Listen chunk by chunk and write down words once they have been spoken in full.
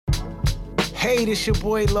Hey, this your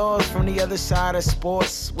boy Laws from the other side of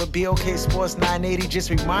sports with BOK Sports 980.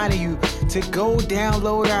 Just reminding you to go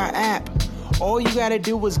download our app. All you gotta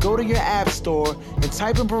do is go to your app store and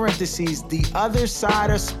type in parentheses, the other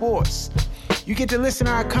side of sports. You get to listen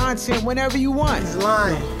to our content whenever you want. He's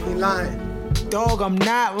lying. He lying. Dog, I'm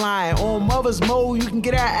not lying. On Mother's Mode, you can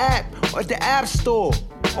get our app at the app store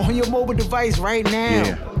on your mobile device right now.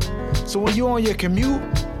 Yeah. So when you're on your commute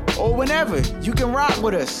or whenever, you can rock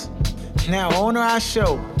with us. Now, on our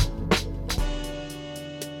show.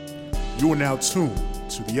 You are now tuned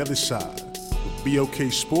to the other side with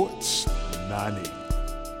BOK Sports 980.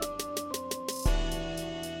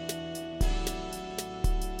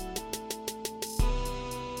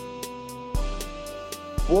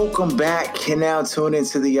 Welcome back. You're now tuned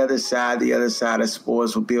into the other side of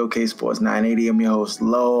sports with BOK Sports 980. I'm your host,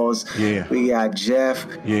 Laws. Yeah. We got Jeff.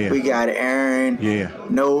 Yeah. We got Aaron. Yeah.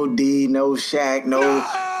 No D, no Shaq,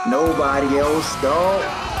 nobody else, dog.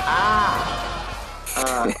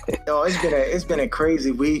 Yo, it's been a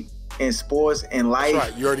crazy week in sports and life.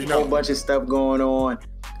 That's right. You already know. A whole bunch of stuff going on.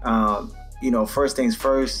 First things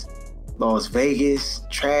first, Las Vegas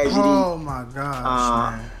tragedy. Oh my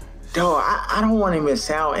gosh, man. Dog, I don't want to even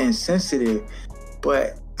sound insensitive,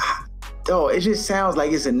 but it just sounds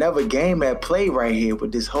like it's another game at play right here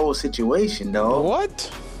with this whole situation, dog. What?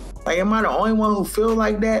 Like, am I the only one who feel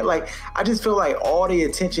like that? Like, I just feel like all the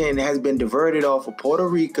attention has been diverted off of Puerto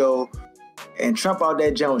Rico and Trump out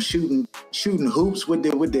there shooting hoops with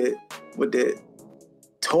the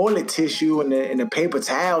toilet tissue and the paper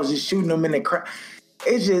towels, just shooting them in the crowd.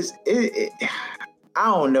 It's just I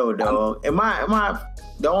don't know, dog. Am I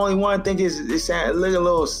the only one think it sound a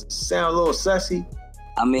little sussy?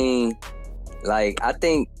 I mean, I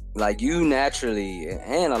think you naturally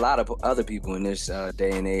and a lot of other people in this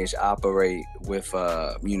day and age operate with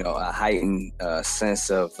a heightened sense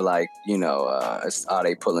of are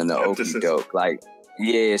they pulling the okie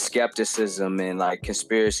doke? Skepticism and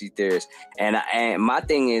conspiracy theorists. And my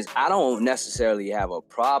thing is, I don't necessarily have a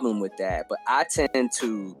problem with that, but I tend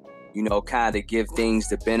to kind of give things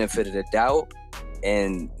the benefit of the doubt.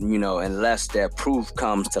 And, unless that proof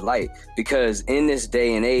comes to light. Because in this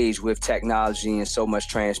day and age with technology and so much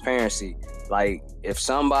transparency, if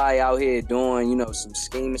somebody out here doing, some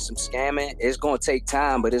scheming, some scamming, it's going to take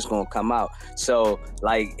time, but it's going to come out. So,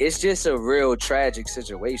 it's just a real tragic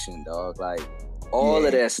situation, dog. All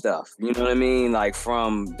of that stuff, you know what I mean?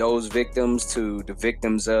 From those victims to the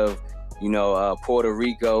victims of, Puerto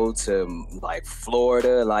Rico to,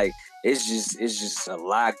 Florida, it's just a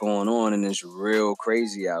lot going on, and it's real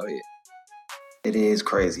crazy out here. It is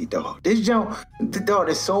crazy, dog. This jump, dog.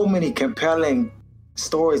 There's so many compelling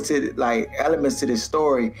stories to elements to this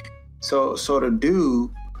story. So the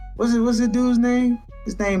dude, what's the dude's name?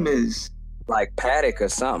 His name is Paddock or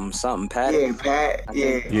something Paddock.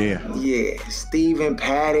 Yeah. Stephen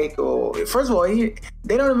Paddock. Or first of all,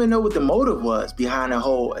 they don't even know what the motive was behind the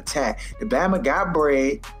whole attack. The Bama got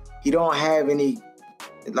bread. He don't have any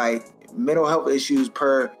mental health issues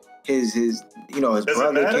per his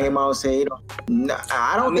brother came out and said,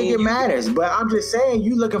 I don't think it matters, but I'm just saying,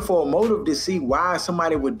 you looking for a motive to see why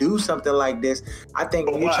somebody would do something like this. I think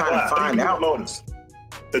you're trying to find out motives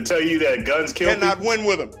to tell you that guns kill cannot people. Win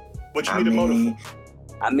with them. What you need a motive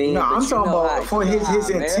for? No, I'm talking about for his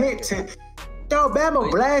intent to. Dog,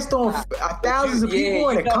 Bama blast on thousands of people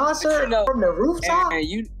in a concert from the rooftop.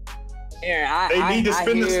 They need to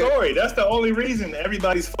spin the story. That's the only reason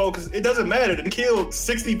everybody's focused. It doesn't matter. They killed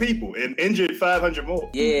 60 people and injured 500 more.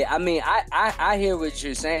 Yeah, I mean, I hear what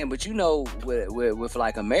you're saying, but with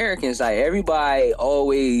Americans, everybody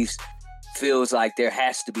always feels like there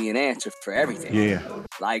has to be an answer for everything. Yeah.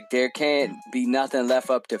 There can't be nothing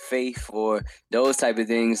left up to faith or those type of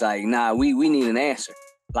things. We need an answer.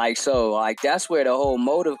 That's where the whole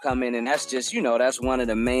motive come in, and that's just, that's one of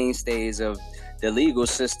the mainstays of the legal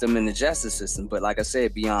system and the justice system. But like I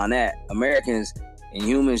said, beyond that, Americans and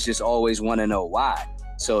humans just always want to know why.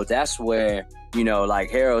 So that's where,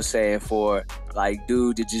 Harold's saying for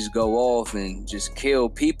dude to just go off and just kill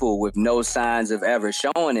people with no signs of ever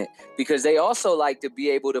showing it, because they also like to be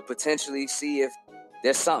able to potentially see if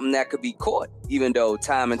there's something that could be caught, even though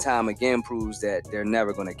time and time again proves that they're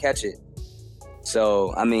never going to catch it.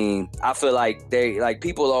 So, I mean, I feel like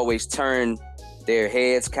people always turn their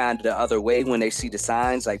heads kind of the other way when they see the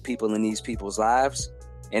signs, people in these people's lives.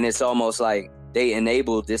 And it's almost like they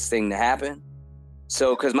enabled this thing to happen.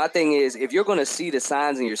 So, because my thing is, if you're going to see the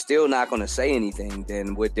signs and you're still not going to say anything,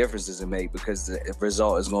 then what difference does it make? Because the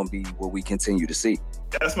result is going to be what we continue to see.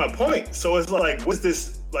 That's my point. So it's what's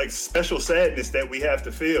this special sadness that we have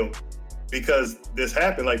to feel because this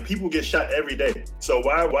happened. Like, people get shot every day. So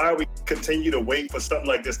why we continue to wait for something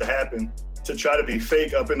like this to happen to try to be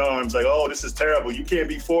fake up in arms? Like, oh, this is terrible. You can't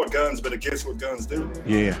be for guns, but against what guns do.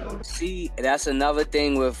 Yeah. See, that's another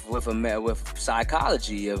thing with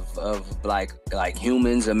psychology of like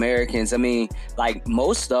humans, Americans. I mean, like,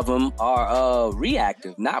 most of them are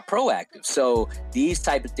reactive, not proactive. So these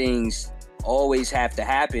type of things always have to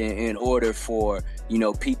happen in order for, you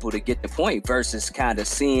know, people to get the point versus kind of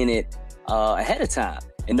seeing it ahead of time.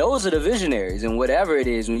 And those are the visionaries, and whatever it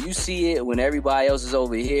is, when you see it, when everybody else is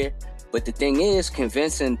over here. But the thing is,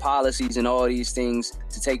 convincing policies and all these things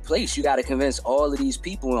to take place, you got to convince all of these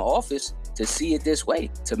people in office to see it this way,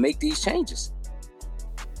 to make these changes.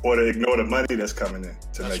 Or to ignore the money that's coming in.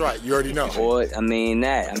 That's right. You already know. Or, I mean,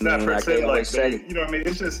 like they always say. You know what I mean?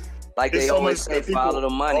 It's just... Like they always say, follow the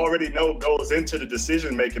money. Already know goes into the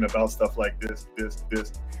decision making about stuff like this.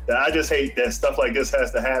 That I just hate that stuff like this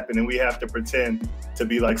has to happen, and we have to pretend to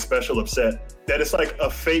be like special upset. That it's like a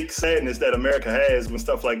fake sadness that America has when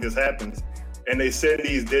stuff like this happens, and they send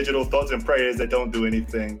these digital thoughts and prayers that don't do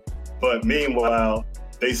anything. But meanwhile,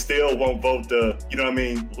 they still won't vote to, you know what I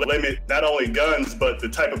mean, limit not only guns but the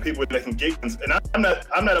type of people that can get guns. And I'm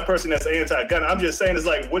not a person that's anti-gun. I'm just saying it's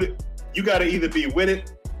like, you got to either be with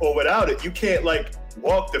it or without it. You can't like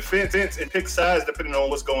walk the fence and pick sides depending on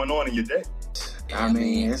what's going on in your day. I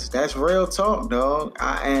mean, that's real talk, dog.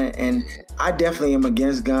 And I definitely am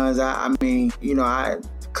against guns. I mean, you know,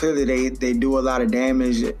 clearly they do a lot of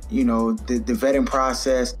damage. You know, the vetting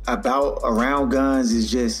process around guns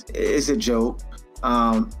is it's a joke.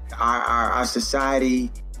 Our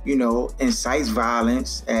society, you know, incites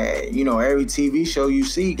violence. You know, every TV show you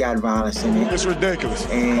see got violence in it. It's ridiculous.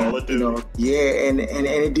 And, you know, yeah, and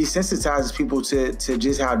it desensitizes people to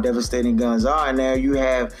just how devastating guns are. And now you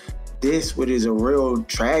have this, which is a real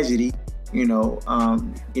tragedy, you know,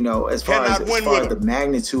 as far as the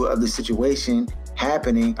magnitude of the situation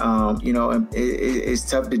happening, you know, it's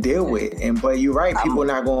tough to deal with. But you're right, people are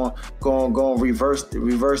not going to reverse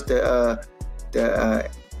the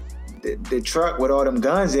truck with all them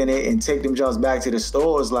guns in it and take them jumps back to the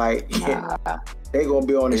stores. Like, they gonna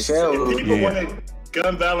be on the shelves. People wanted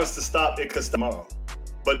gun violence to stop, it could stop tomorrow,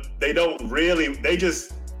 but they don't really. They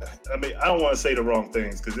just, I mean, I don't want to say the wrong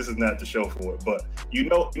things because this is not the show for it. But you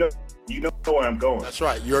know where I'm going. That's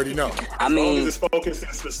right. You already know. I mean, as long as it's focused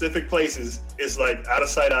in specific places, it's like out of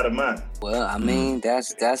sight, out of mind. Well, I mean,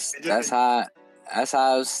 that's how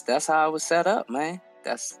it was set up, man.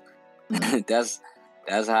 That's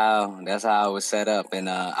how it was set up. And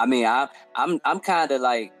I mean, I'm kind of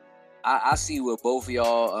like, I see where both of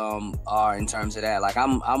y'all are in terms of that. Like,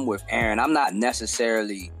 I'm with Aaron. I'm not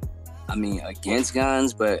necessarily, I mean, against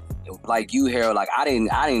guns, but like you, Harold, like I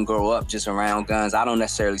didn't grow up just around guns. I don't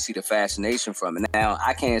necessarily see the fascination from it. Now,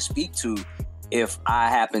 I can't speak to if I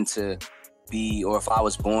happen to be, or if I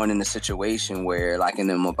was born in a situation where, like, in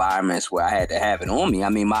them environments where I had to have it on me. I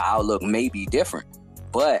mean, my outlook may be different.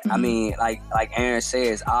 But I mean, like Aaron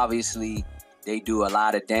says, obviously they do a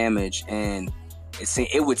lot of damage, and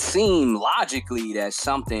it would seem logically that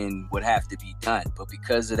something would have to be done. But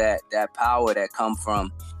because of that power that come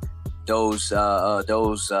from those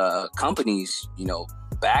companies, you know,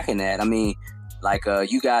 backing that, I mean, like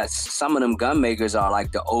you got some of them gun makers are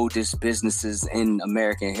like the oldest businesses in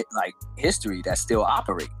American history that still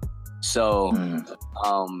operate. So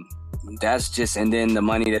that's just, and then the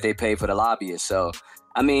money that they pay for the lobbyists. So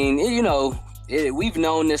I mean, you know, we've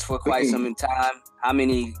known this for quite some time. How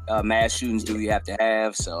many mass shootings do we have to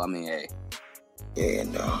have? So, I mean, hey. Yeah,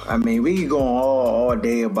 no. I mean, we can go on all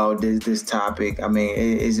day about this topic. I mean,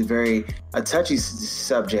 it's a touchy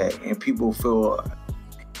subject, and people feel,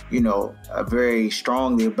 you know, very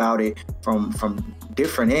strongly about it from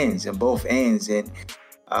different ends and both ends. And,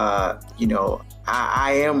 you know,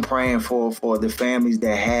 I am praying for the families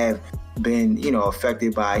that have been, you know,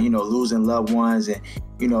 affected by, you know, losing loved ones. And,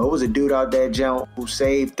 you know, it was a dude out there jump who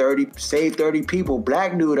saved 30 people,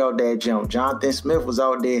 black dude out there jump. Jonathan Smith was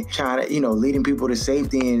out there trying to, you know, leading people to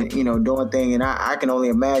safety and, you know, doing things. And I can only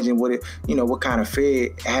imagine what kind of fear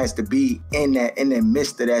it has to be in the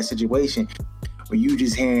midst of that situation, when you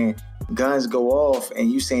just hearing guns go off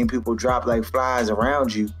and you seeing people drop like flies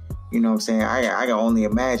around you. You know what I'm saying? I can only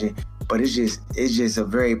imagine. But it's just a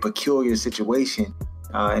very peculiar situation.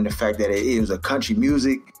 And the fact that it was a country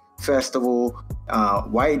music festival,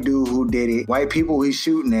 white dude who did it, white people he's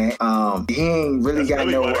shooting at, he ain't really got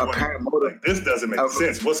no apparent motive. Like, this doesn't make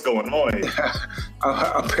sense. What's going on here?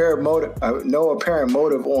 No apparent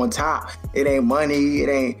motive on top. It ain't money, it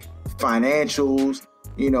ain't financials.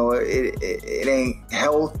 it ain't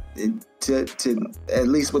health to at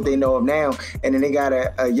least what they know of now. And then they got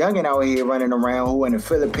a youngin' out here running around who in the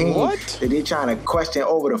Philippines that they're trying to question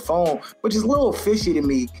over the phone, which is a little fishy to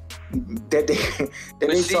me. That they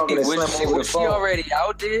talking to Slim over the phone. Was she already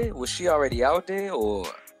out there? Was she already out there, or?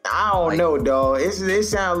 I don't know, dog. It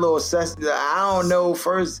sounds a little suspect. I don't know.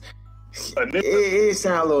 First, it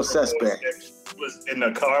sounds a little suspect. Was in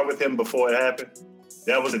the car with him before it happened.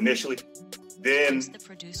 That was initially. Then the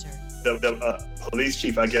producer. The police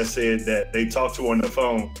chief, I guess, said that they talked to her on the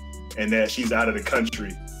phone and that she's out of the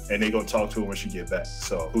country and they gonna talk to her when she get back.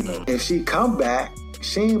 So who knows? If she come back,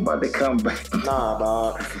 she ain't about to come back. Nah,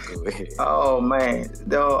 dog. Oh man,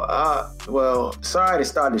 well, sorry to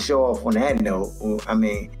start the show off on that note. I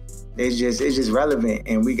mean, it's just relevant,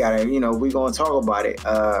 and we gotta, we gonna talk about it.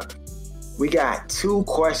 We got 2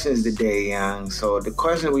 questions today, young. So the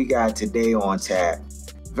question we got today on tap,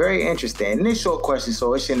 very interesting. And it's short question,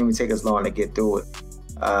 so it shouldn't even take us long to get through it.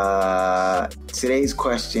 Today's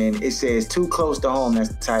question, it says "Too Close to Home." That's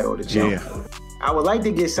the title of the jump. Yeah. I would like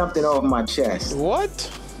to get something off my chest. What?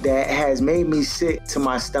 That has made me sick to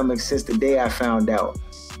my stomach since the day I found out.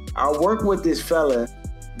 I work with this fella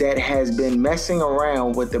that has been messing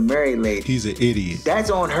around with the married lady. He's an idiot. That's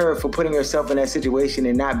on her for putting herself in that situation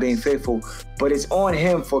and not being faithful, but it's on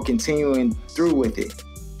him for continuing through with it.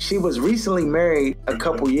 She was recently married a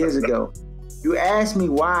couple years ago. You ask me,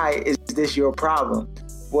 why is this your problem?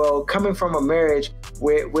 Well, coming from a marriage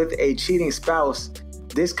with a cheating spouse,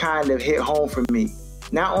 this kind of hit home for me.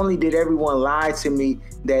 Not only did everyone lie to me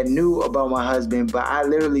that knew about my husband, but I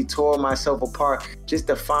literally tore myself apart just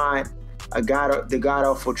to find the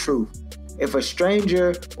god-awful truth. If a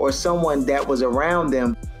stranger or someone that was around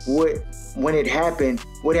them when it happened,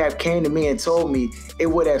 would have came to me and told me, it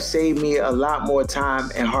would have saved me a lot more time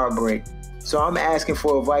and heartbreak. So I'm asking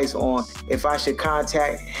for advice on if I should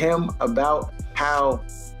contact him about how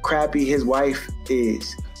crappy his wife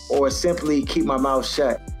is, or simply keep my mouth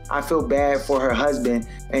shut. I feel bad for her husband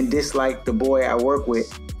and dislike the boy I work with,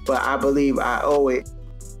 but I believe I owe it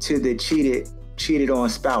to the cheated on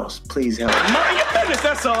spouse. Please help. Mind your business,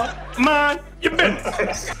 that's all. Mind your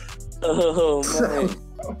business. Oh man.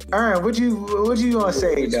 Aaron, what you gonna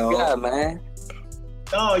say, dog? Yeah, man.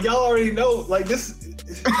 Oh, y'all already know, like this.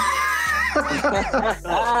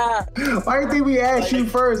 Why do you think we asked you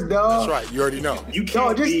first, dog? That's right. You already know. You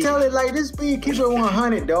can't tell it like this. Keep it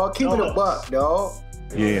 100, dog. Keep it a buck, dog.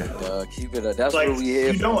 Yeah. Keep it up. That's like, what we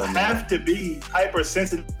here. You don't have to be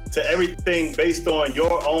hypersensitive to everything based on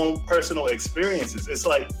your own personal experiences. It's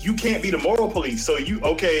like you can't be the moral police. So you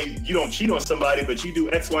don't cheat on somebody, but you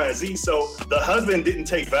do X, Y, and Z. So the husband didn't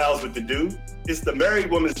take vows with the dude. It's the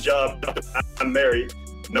married woman's job. I'm married.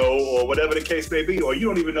 No, or whatever the case may be, or you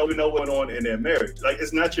don't even know what's going on in their marriage. Like,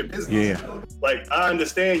 it's not your business. Yeah. Like, I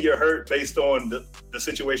understand you're hurt based on the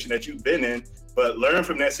situation that you've been in, but learn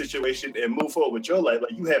from that situation and move forward with your life.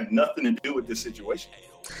 Like, you have nothing to do with this situation.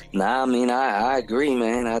 Nah, I mean, I agree,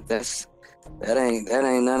 man. That ain't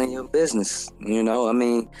none of your business. I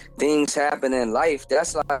mean, things happen in life.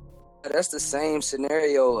 That's the same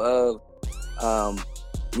scenario of,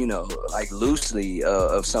 like loosely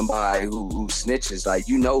of somebody who snitches. Like,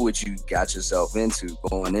 what you got yourself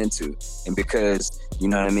going into. And because,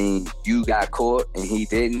 you got caught and he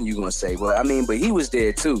didn't, you gonna say, well, I mean, but he was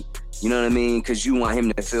there too. You know what I mean? Because you want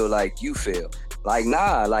him to feel like you feel. Like,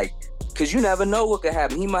 nah, like, because you never know what could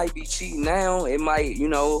happen. He might be cheating now. It might,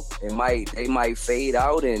 they might fade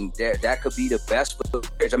out, and that could be the best for the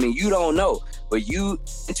marriage. I mean, you don't know. But you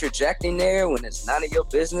interjecting there when it's none of your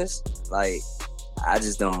business, like, I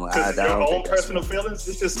just don't. Because of your own personal feelings?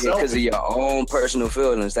 It's just selfish. Because of your own personal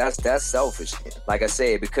feelings. That's selfish. Like I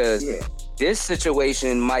said, because this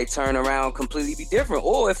situation might turn around completely be different.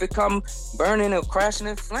 Or if it come burning or crashing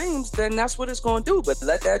in flames, then that's what it's going to do. But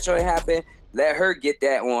let that joint happen. Let her get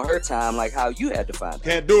that on her time, like how you had to find it.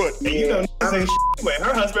 Can't do it. And you don't say shit.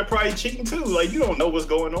 Her husband probably cheating too. Like, you don't know what's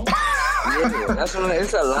going on. Yeah, that's what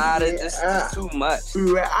it's a lot of. It's too much.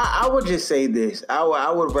 I would just say this.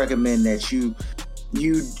 I would recommend that you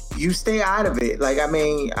stay out of it. Like, I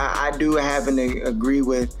mean, I do happen to agree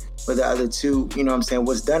with the other two. You know what I'm saying?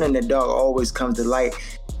 What's done in the dark always comes to light,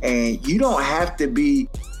 and you don't have to be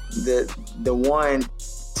the one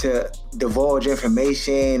to divulge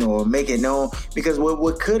information or make it known, because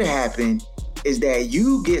what could happen is that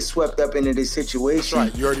you get swept up into this situation.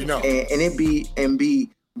 That's right. You already know. And be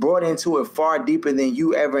brought into it far deeper than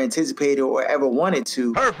you ever anticipated or ever wanted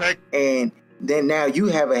to. Perfect. And then now you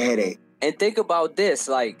have a headache. And think about this,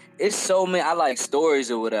 like, it's so many, I like stories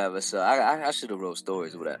or whatever, so I should have wrote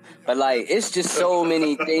stories or whatever. But, like, it's just so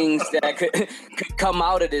many things that could come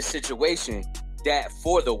out of this situation. that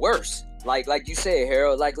for the worse. Like you said,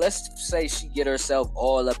 Harold, like let's say she get herself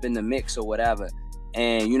all up in the mix or whatever,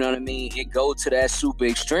 and you know what I mean, it go to that super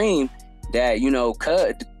extreme that, you know,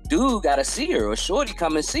 dude gotta see her or shorty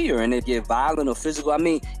come and see her and it get violent or physical. I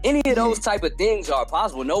mean, any of those type of things are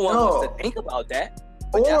possible. No one wants to think about that.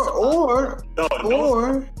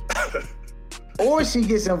 Or she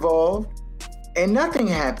gets involved and nothing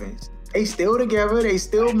happens. They still together, they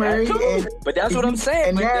still married. But that's what I'm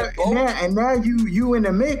saying. And now you in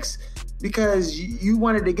the mix because you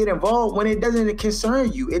wanted to get involved when it doesn't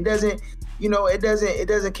concern you. It doesn't, you know, it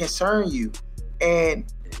doesn't concern you. And,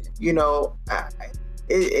 you know,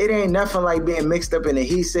 it ain't nothing like being mixed up in a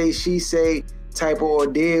he say, she say type of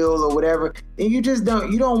ordeal or whatever. And you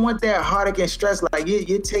don't want that heartache and stress. Like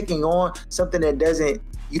you're taking on something that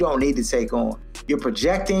you don't need to take on. You're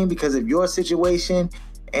projecting because of your situation.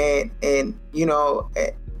 And you know,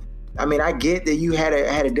 I mean, I get that you had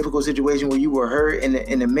a difficult situation where you were hurt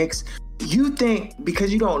in the mix. You think,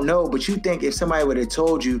 because you don't know, but you think if somebody would have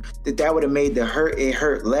told you that would have made it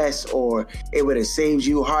hurt less, or it would have saved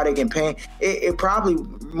you heartache and pain, it probably,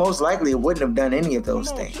 most likely, it wouldn't have done any of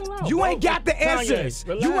those things. You ain't got the answers.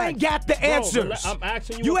 You ain't got the answers. I'm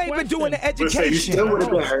asking you ain't been doing the education. You still would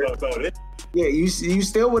have been hurt. Yeah, you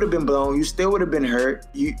still would have been blown. You still would have been hurt.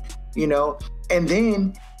 You know, and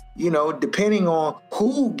then, you know, depending on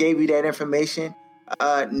who gave you that information,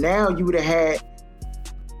 now you would have had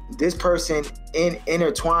this person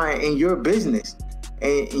intertwined in your business.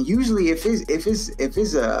 And usually if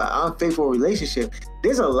it's a unfaithful relationship,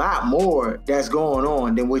 there's a lot more that's going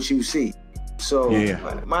on than what you see. So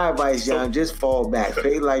my advice, John, just fall back.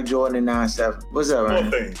 Play like Jordan and 9-7. What's up,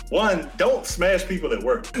 man? One, don't smash people at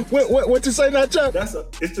work. What you say now, Chuck?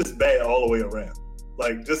 It's just bad all the way around.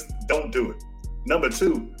 Like, just don't do it. Number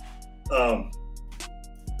two, for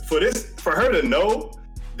her to know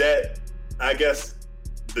that, I guess,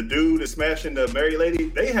 the dude is smashing the married lady,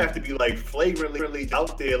 they have to be like flagrantly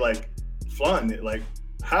out there, like flaunting it. Like,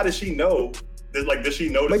 how does she know? Does she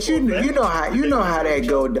know? But you know how that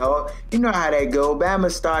go, dog. You know how that go. Bama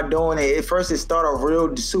start doing it. At first, it start off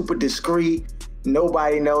real super discreet.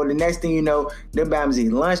 Nobody know. The next thing you know, the Bama's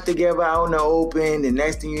eating lunch together out in the open. The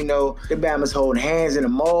next thing you know, the Bama's holding hands in the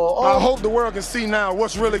mall. I hope the world can see now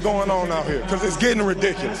what's really going on out here, because it's getting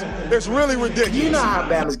ridiculous. It's really ridiculous. You know how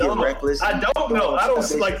Bama's get reckless. I don't know. I don't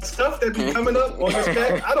see, like, stuff that be coming up on this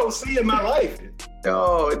back. I don't see in my life.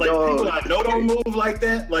 People I know don't move like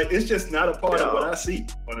that. Like, it's just not a part of what I see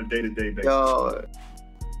on a day-to-day basis.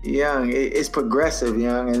 Young, it's progressive,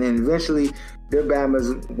 young, and then eventually their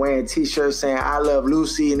Bama's wearing t-shirts saying "I love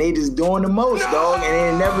Lucy," and they just doing the most, dog.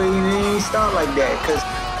 And it didn't start like that, because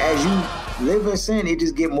as you live in sin, it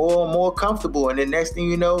just get more and more comfortable, and the next thing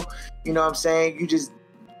you know what I'm saying,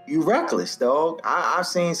 you reckless, dog. I've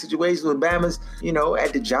seen situations with Bama's, you know,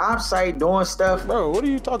 at the job site doing stuff. Bro, what are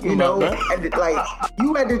you talking about, man?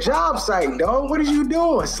 You at the job site, dog. What are you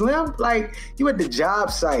doing, Slim? Like, you at the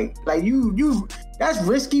job site. Like, you that's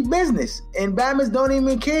risky business. And Bama's don't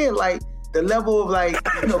even care. Like, the level of, like,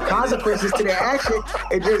 you know, consequences to their action,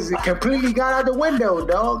 it just completely got out the window,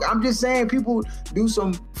 dog. I'm just saying, people do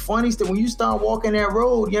some funny stuff. When you start walking that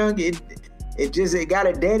road, young, it got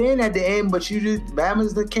a dead end at the end, but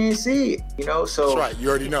Bama's can't see it, you know? So that's right, you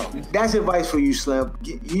already know. That's advice for you, Slim.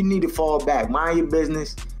 You need to fall back. Mind your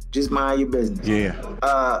business. Just mind your business.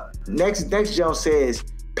 Yeah. Next jump says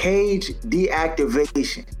page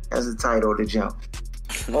deactivation. That's the title of the jump.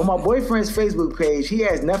 On my boyfriend's Facebook page, he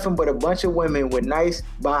has nothing but a bunch of women with nice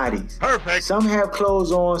bodies. Perfect. Some have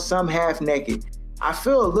clothes on, some half naked. I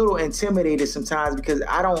feel a little intimidated sometimes because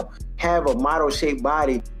I don't have a model-shaped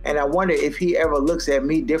body, and I wonder if he ever looks at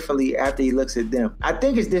me differently after he looks at them. I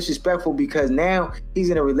think it's disrespectful because now he's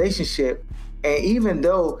in a relationship, and even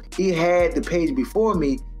though he had the page before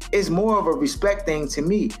me, it's more of a respect thing to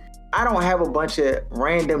me. I don't have a bunch of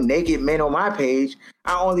random naked men on my page.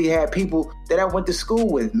 I only have people that I went to school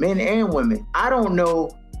with, men and women. I don't know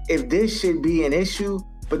if this should be an issue,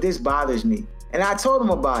 but this bothers me. And I told him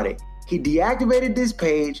about it. He deactivated this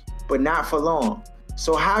page, but not for long.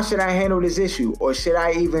 So how should I handle this issue? Or should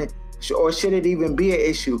it even be an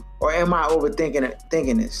issue? Or am I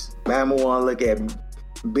overthinking this? Bama wanna look at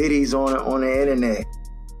biddies on the internet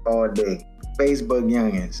all day. Facebook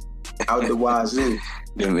youngins out the wazoo.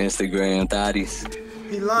 Them Instagram thotties.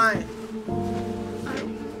 He lying.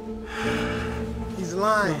 He's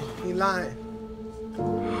lying. He lying.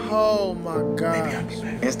 Oh my gosh.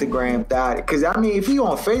 Instagram thotty. Because I mean, if you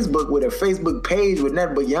on Facebook with a Facebook page with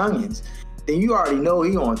nothing but youngins, then you already know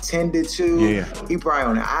he on Tinder too. Yeah. He probably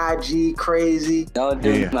on the IG crazy. Don't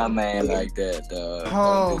do my man like that, dog.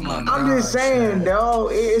 Oh my God. I'm just saying, dog.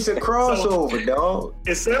 It's a crossover, dog.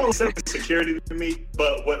 It sounds like security to me,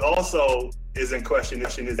 but what also is in question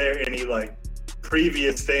is there any like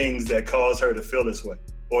previous things that cause her to feel this way?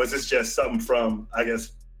 Or is this just something from, I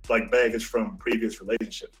guess, like baggage from previous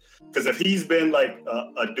relationships? Because if he's been like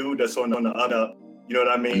a dude that's on the up, you know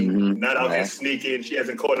what I mean? Mm-hmm. Not out here sneaking, she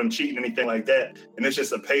hasn't caught him cheating, anything like that. And it's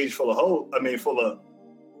just a page full of full of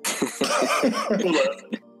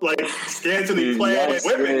like scantily clad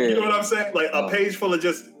women. You know what I'm saying? Like a page full of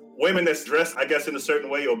just women that's dressed, I guess, in a certain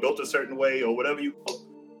way or built a certain way or whatever you.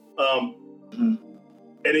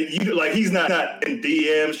 And he's not in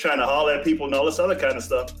DMs trying to holler at people and all this other kind of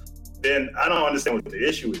stuff. Then I don't understand what the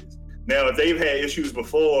issue is. Now, if they've had issues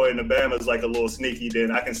before and the Bama's like a little sneaky, then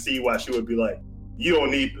I can see why she would be like, you don't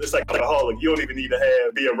need, it's like alcoholic. You don't even need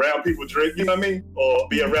to be around people drink, you know what I mean? Or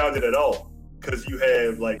be around it at all. Because you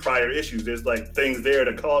have like prior issues. There's like things there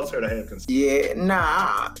to cause her to have concern. Yeah,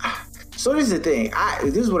 nah. So this is the thing.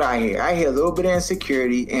 This is what I hear. I hear a little bit of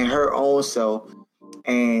insecurity in her own self.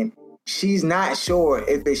 And she's not sure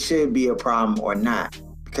if it should be a problem or not.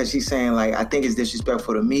 Because she's saying like, I think it's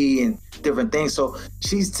disrespectful to me and different things. So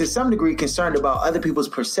she's to some degree concerned about other people's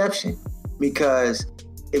perception. Because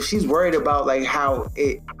if she's worried about like how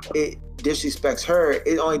it disrespects her,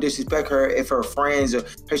 it only disrespects her if her friends or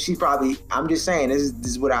her, she probably, I'm just saying, this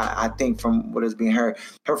is what I think from what is being heard.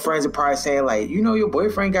 Her friends are probably saying like, you know, your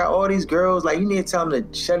boyfriend got all these girls, like you need to tell him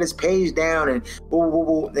to shut his page down and boo, boo,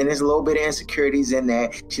 boo. And there's a little bit of insecurities in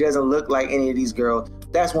that. She doesn't look like any of these girls.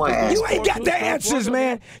 That's one aspect. You ain't got the answers,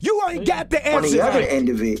 man. You ain't got the answers. On the other end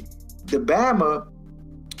of it, the Bama,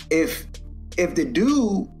 if the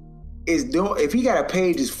dude is doing, if he got a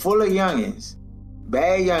page that's full of youngins,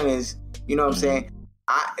 bad youngins, you know what I'm saying?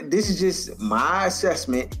 This is just my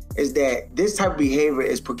assessment is that this type of behavior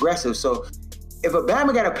is progressive. So if a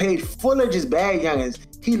Bama got a page full of just bad youngins,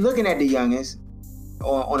 he looking at the youngins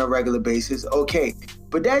on a regular basis, okay.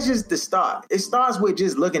 But that's just the start. It starts with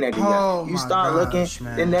just looking at the youngins. You start looking,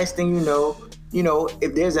 man. The next thing you know,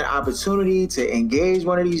 if there's an opportunity to engage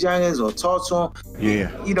one of these youngins or talk to them,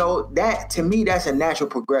 you know, that to me, that's a natural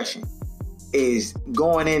progression. Is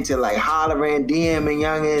going into like hollering, DMing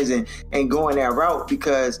youngins and going that route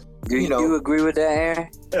because you know. You agree with that, Aaron?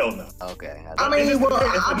 Hell no. Okay. I mean, if a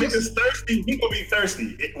nigga's thirsty, he gonna be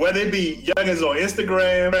thirsty. Whether it be youngins on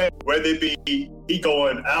Instagram, whether it be he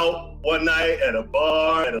going out one night at a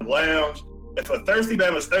bar, at a lounge. If a thirsty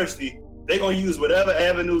Bama's thirsty, they gonna use whatever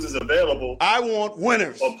avenues is available. I want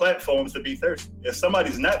winners. Or platforms to be thirsty. If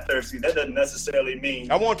somebody's not thirsty, that doesn't necessarily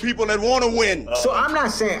mean. I want people that want to win. So I'm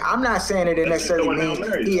not saying that it necessarily means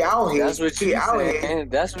he out here. That's what you saying.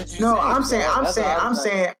 That's what you. No, I'm saying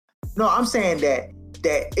that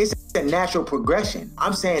it's a natural progression.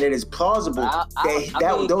 I'm saying that it's plausible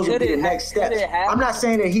that those would be the next steps. I'm not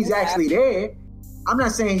saying that he's actually there. I'm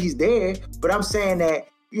not saying he's there, but I'm saying that.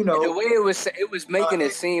 You know, the way it was making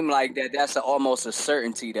it seem like that's almost a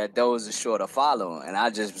certainty that those are sure to follow, and I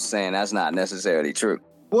just was saying that's not necessarily true.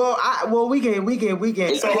 Well, we can.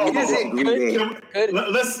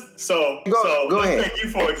 So go ahead. Take you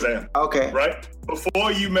for example. Okay. Right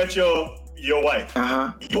before you met your wife,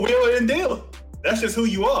 you wheeler and dealer. That's just who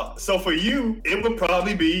you are. So for you, it would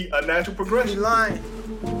probably be a natural progression.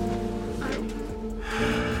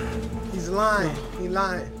 He's lying.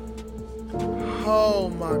 Oh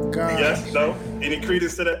my God. Yes, no? Any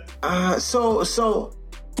credence to that? So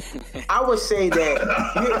I would say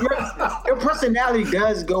that your personality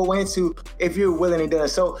does go into if you're willing and done.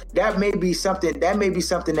 So that may be something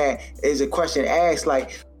that is a question asked,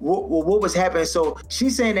 like what was happening. So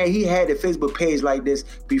she's saying that he had a Facebook page like this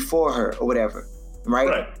before her or whatever.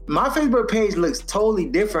 Right? My Facebook page looks totally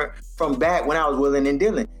different from back when I was willing and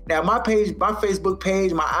dealing. Now my Facebook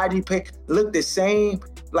page, my IG page look the same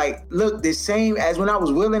as when I was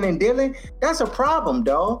willing and dealing. That's a problem,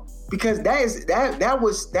 dog. Because that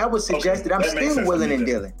was suggested I'm still willing and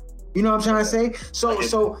dealing. You know what I'm trying to say?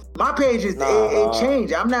 So my page is it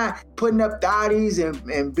changed. I'm not putting up thotties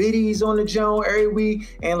and biddies on the joint every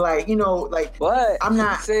week and what? I'm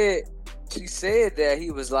not. She said that he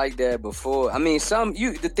was like that before. I mean,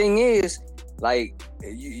 the thing is, Like,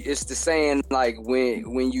 it's the saying, like,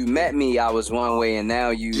 when you met me, I was one way, and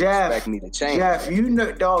now you expect me to change. Jeff, you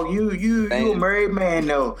know, dog, you a married man,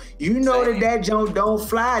 though. You know that joint don't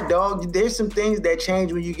fly, dog. There's some things that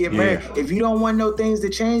change when you get married. If you don't want no things to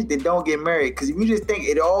change, then don't get married. Because if you just think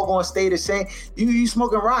it all gonna stay the same, you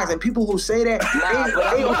smoking rocks. And people who say that,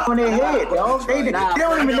 they on their head, dog. They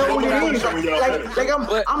don't even know what it is. Like I'm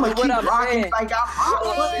gonna keep rocking like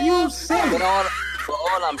I'm you saying. But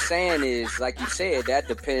all I'm saying is, like you said, that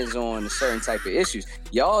depends on a certain type of issues.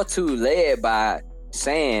 Y'all too led by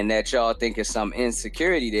saying that y'all think there's some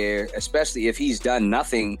insecurity there, especially if he's done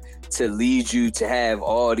nothing to lead you to have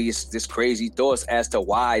all this crazy thoughts as to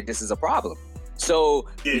why this is a problem. So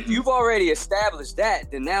if you've already established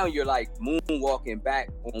that, then now you're like moonwalking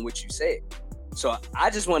back on what you said. So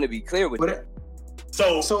I just want to be clear with that.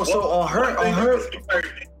 So on her.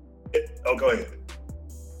 Oh, go ahead.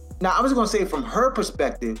 Now, I was gonna say from her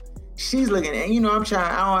perspective, she's looking at, we don't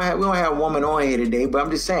have a woman on here today, but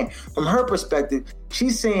I'm just saying, from her perspective,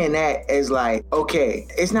 she's saying that as like, okay,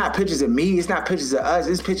 it's not pictures of me, it's not pictures of us,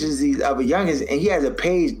 it's pictures of these other youngins, and he has a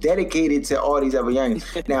page dedicated to all these other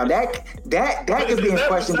youngins. Now that could be in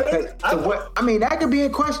question because that could be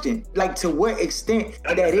in question, like to what extent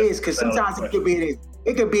that is, because sometimes it could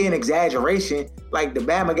be an exaggeration. Like the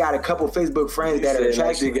Bama got a couple Facebook friends that are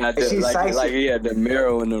attractive. Like he had the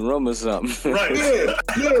mirror in the room or something. Right.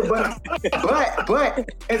 but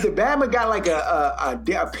if the Bama got like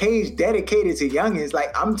a page dedicated to youngins,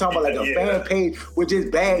 like I'm talking about like a fan page with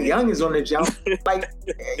just bad youngins on the jump. Like,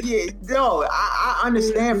 I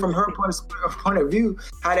understand from her point of view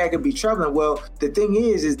how that could be troubling. Well, the thing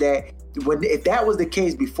is that if that was the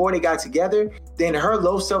case before they got together, then her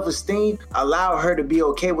low self-esteem allowed her to be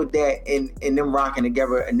okay with that and them rocking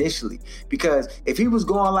together initially. Because if he was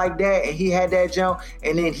going like that and he had that jump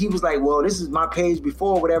and then he was like, well, this is my page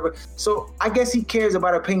before, whatever. So I guess he cares about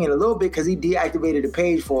her opinion a little bit because he deactivated the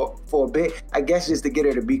page for a bit, I guess just to get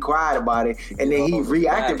her to be quiet about it. And then he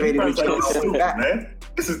reactivated it. Man,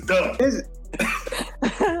 this is dumb. That's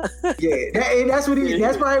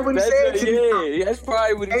probably what he said. That's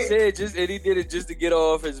probably what he said. And he did it just to get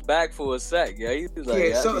off his back for a sec. Yeah, he was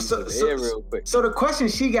like, real quick. So the question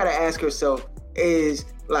she got to ask herself is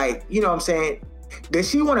like, you know what I'm saying? Does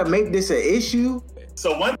she want to make this an issue?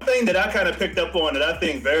 So one thing that I kind of picked up on that I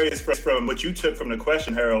think varies from what you took from the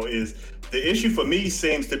question, Harold, is the issue for me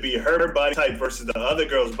seems to be her body type versus the other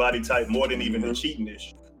girl's body type more than even the cheating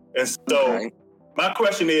issue. And so my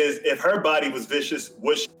question is, if her body was vicious,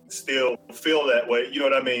 would she still feel that way? You know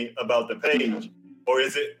what I mean? About the page? Or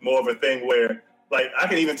is it more of a thing where, like, I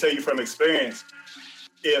can even tell you from experience,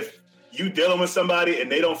 if you dealing with somebody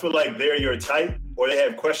and they don't feel like they're your type or they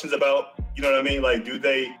have questions about, you know what I mean? Like, do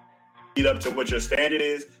they lead up to what your standard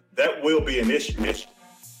is? That will be an issue.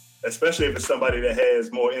 Especially if it's somebody that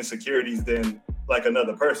has more insecurities than like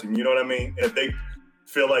another person. You know what I mean? If they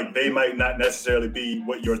feel like they might not necessarily be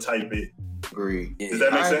what your type is. Agree. Does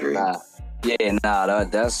that make sense?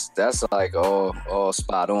 That's like all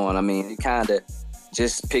spot on. I mean, it kind of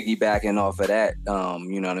just piggybacking off of that.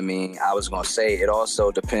 You know what I mean? I was gonna say it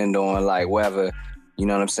also depend on like whether, you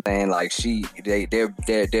know what I'm saying, like their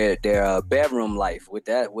bedroom life, what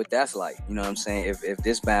that's like. You know what I'm saying? If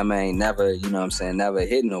this Bama ain't never, you know what I'm saying, never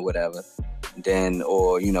hitting or whatever, then,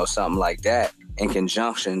 or, you know, something like that, in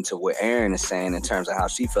conjunction to what Aaron is saying in terms of how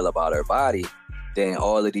she feel about her body, then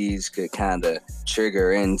all of these could kind of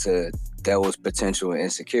trigger into those potential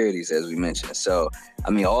insecurities, as we mentioned. So, I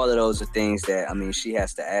mean, all of those are things that, I mean, she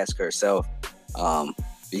has to ask herself.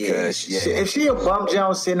 Because if she a bum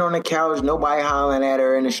Jones sitting on the couch, nobody hollering at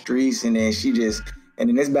her in the streets, and then this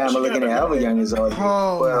Bama looking at other youngins all day.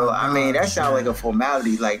 Well, I mean, that sounds like a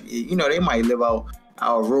formality. Like, you know, they might live out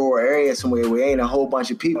a rural area somewhere where ain't a whole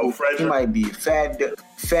bunch of people. He might be a fat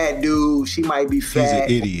dude. She might be fat.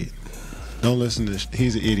 He's an idiot. Don't listen to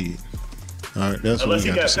he's an idiot. All right, that's what we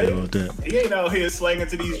got to say about that. He ain't out here slanging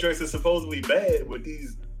to these drinks that's supposedly bad with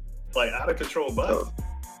these like out of control bodies.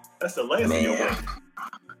 That's the last of your work.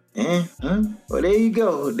 Well, there you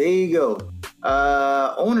go.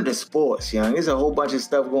 On to the sports, young. There's a whole bunch of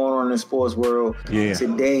stuff going on in the sports world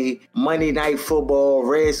today. Monday Night Football,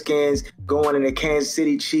 Redskins going in the Kansas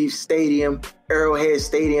City Chiefs Stadium, Arrowhead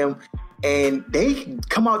Stadium, and they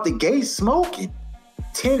come out the gate smoking.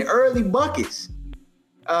 10 early buckets.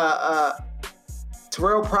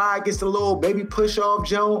 Terrell Pryor gets a little baby push-off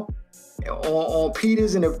jump on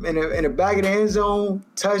Peters in the back of the end zone,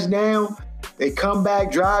 touchdown. They come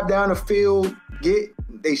back, drive down the field,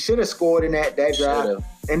 they should have scored in that drive.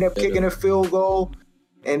 End up kicking a field goal.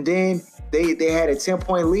 And then they had a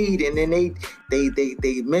 10-point lead, and then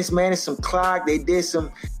they mismanaged some clock. They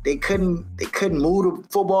couldn't move the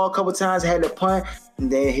football a couple times, had to punt, and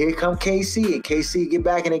then here come KC, and KC get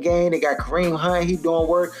back in the game. They got Kareem Hunt, he doing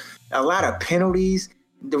work. A lot of penalties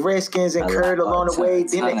the Redskins incurred along the way.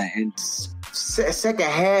 Then second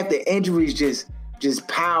half, the injuries just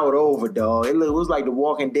piled over, dog. It was like The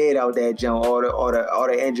Walking Dead out there, John. All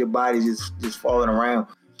the injured bodies just falling around,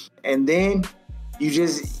 and then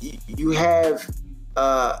you have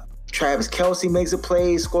Travis Kelce makes a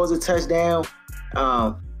play, scores a touchdown.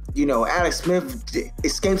 Alex Smith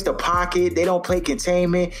escapes the pocket. They don't play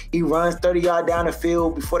containment. He runs 30 yards down the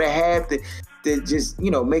field before the half to just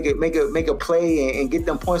make a play and get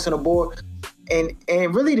them points on the board. And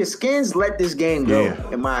really the Skins let this game go,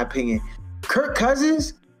 in my opinion. Kirk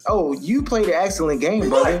Cousins, you played an excellent game,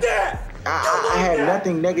 brother. Like that. I had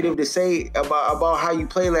nothing negative to say about how you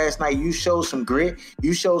played last night. You showed some grit.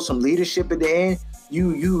 You showed some leadership at the end.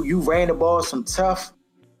 You ran the ball some tough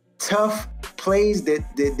plays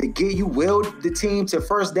that get you willed the team to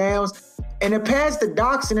first downs. And the pass to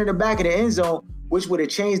Doxson in the back of the end zone, which would have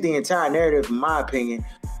changed the entire narrative, in my opinion,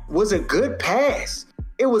 was a good pass.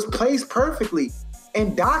 It was placed perfectly.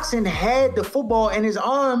 And Doxson had the football in his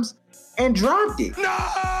arms and dropped it. No!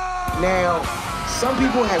 Now, some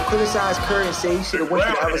people have criticized Kurt and say he should have went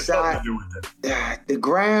to the other side. The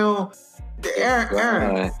ground,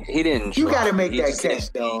 Aaron, he didn't. You got to make that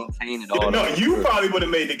catch, though. No, you probably would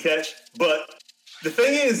have made the catch, but the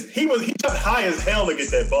thing is, he jumped high as hell to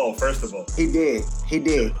get that ball. First of all, he did. He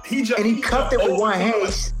cuffed it with one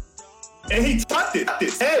hand, and he tucked it.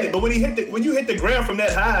 But when you hit the ground from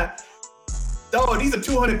that high. Dog, these are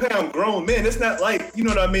 200-pound grown men. It's not like, you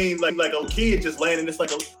know what I mean, like a kid just landing. It's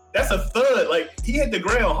that's a thud. Like, he hit the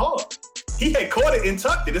ground hard. He had caught it and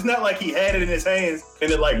tucked it. It's not like he had it in his hands and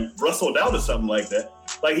it like rustled out or something like that.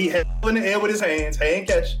 Like, he had it in the air with his hands, hand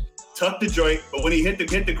catch, tucked the joint. But when he hit the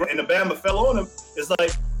ground and the Bama fell on him,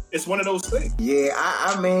 it's one of those things. Yeah,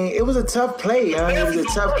 I mean, it was a tough play. It was a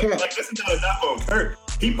tough catch. Like, this is not a knock on Kirk.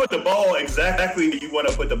 He put the ball exactly where you want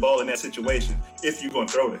to put the ball in that situation if you're going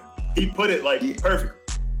to throw it. He put it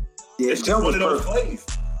perfect. Yeah, it's just one of those plays.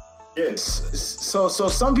 Yes. So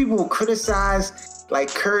some people criticize like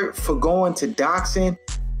Kurt for going to Doxson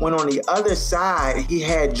when on the other side he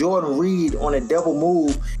had Jordan Reed on a double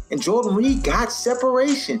move, and Jordan Reed got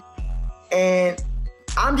separation. And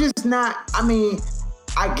I'm just not. I mean,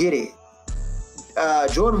 I get it.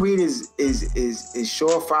 Jordan Reed is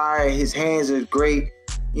surefire. His hands are great,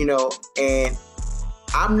 and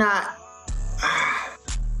I'm not.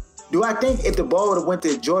 Do I think if the ball would have went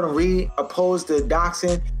to Jordan Reed opposed to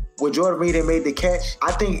Doxson, would Jordan Reed have made the catch?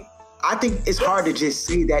 I think it's hard to just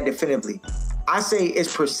say that definitively. I say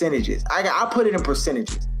it's percentages. I put it in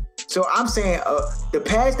percentages. So I'm saying the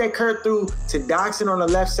pass that Kurt threw to Doxson on the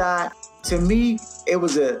left side, to me, it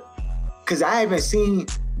was because I haven't seen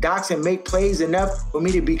Doxson make plays enough for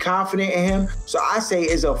me to be confident in him. So I say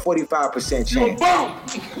it's a 45% chance.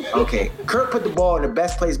 Okay, Kurt put the ball in the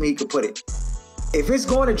best place he could put it. If it's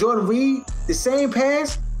going to Jordan Reed, the same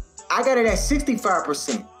pass, I got it at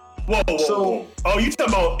 65%. Whoa. Oh, you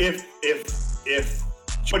talking about if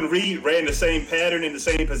Jordan Reed ran the same pattern in the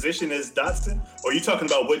same position as Doxson? Or are you talking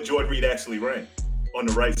about what Jordan Reed actually ran on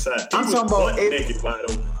the right side? I'm talking about naked wide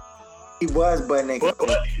open. He was butt naked.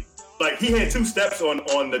 Like, he had 2 steps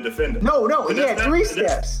on the defender. No, he had 3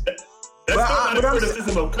 steps. That's not a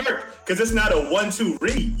criticism of Kirk, because it's not a 1-2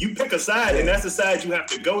 read. You pick a side, and that's the side you have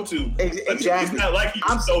to go to. Exactly. It's not like he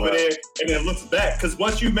looks over there and then looks back, because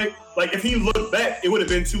once you if he looked back, it would have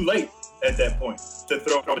been too late at that point to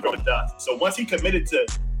throw the dots. So once he committed to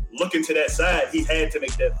looking to that side, he had to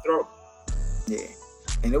make that throw. Yeah,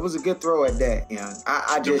 and it was a good throw at that.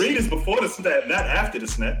 The read is before the snap, not after the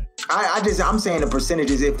snap. I'm saying the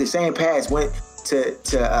percentages. If the same pass went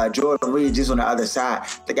to Jordan Reed just on the other side,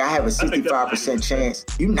 like I have a 65% chance.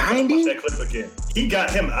 You 90? Watch that clip again. He got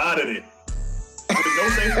him out of it.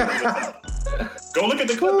 Go look at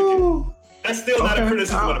the clip again. That's still not a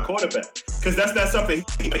criticism of the quarterback, because that's not something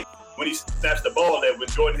when he snaps the ball that when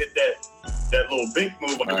Jordan hit that little bink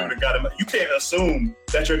move, got him. You can't assume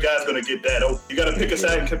that your guy's going to get that open. You got to pick a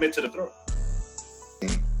side and commit to the throw.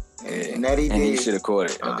 And that he did. And he should have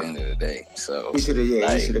caught it at the end of the day. So he should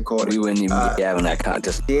have caught it. We wouldn't even be having that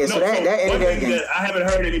contest. Yeah, so that one thing that I haven't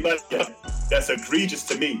heard anybody that's egregious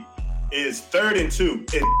to me is 3rd and 2.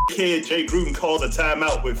 And kid Jay Gruden calls a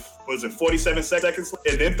timeout with 47 seconds,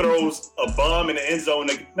 and then throws a bomb in the end zone.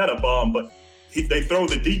 Not a bomb, but they throw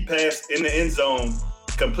the deep pass in the end zone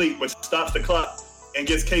complete, which stops the clock and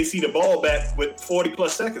gets KC the ball back with 40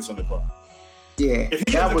 plus seconds on the clock. Yeah, if he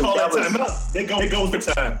doesn't call that timeout, it goes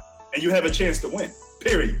for time. and you have a chance to win.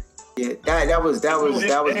 Period. Yeah, that was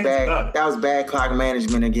bad. That was bad clock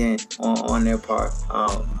management again on their part.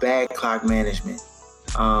 Bad clock management.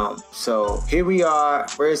 So here we are.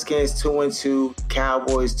 Redskins 2-2,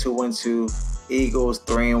 Cowboys 2-2, Eagles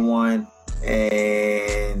 3-1,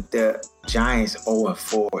 and the Giants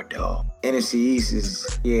 0-4, dog. NFC East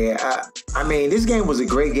is, I mean, this game was a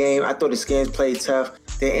great game. I thought the Skins played tough.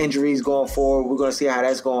 Their injuries going forward, we're gonna see how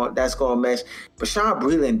that's going to mesh. But Sean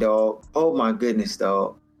Breland, dog, oh my goodness,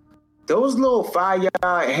 dog. Those little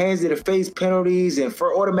 5-yard hands to the face penalties and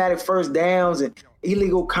for automatic first downs and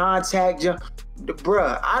illegal contact,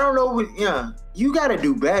 bruh, I don't know. You got to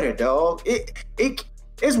do better, dog.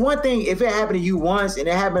 It's one thing if it happened to you once and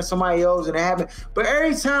it happened to somebody else and it happened, but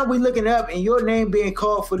every time we looking up and your name being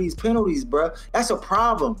called for these penalties, bruh, that's a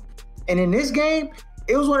problem. And in this game,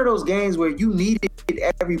 it was one of those games where you needed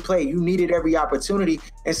every play, you needed every opportunity,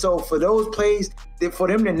 and so for those plays, for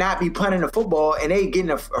them to not be punting the football and they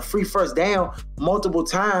getting a free first down multiple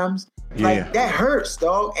times, like that hurts,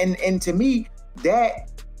 dog. And to me,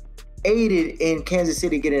 that aided in Kansas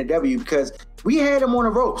City getting a W because we had them on the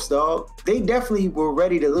ropes, dog. They definitely were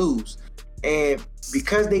ready to lose, and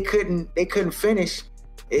because they couldn't finish,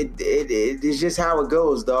 it's just how it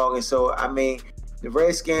goes, dog. And so I mean, the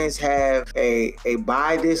Redskins have a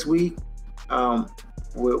bye this week,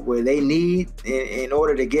 where they need in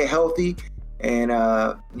order to get healthy, and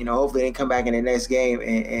hopefully they come back in the next game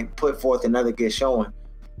and put forth another good showing.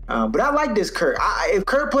 But I like this Kirk. If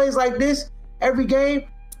Kirk plays like this every game,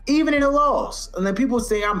 even in a loss, and then people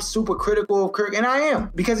say I'm super critical of Kirk, and I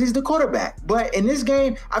am because he's the quarterback. But in this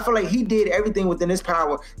game, I feel like he did everything within his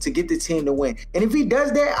power to get the team to win. And if he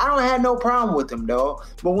does that, I don't have no problem with him, dog.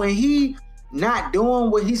 But when he not doing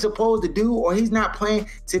what he's supposed to do, or he's not playing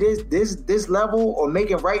to this level or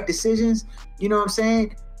making right decisions, you know what I'm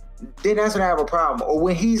saying? Then that's when I have a problem. Or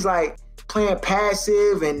when he's like playing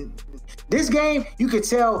passive, and this game, you could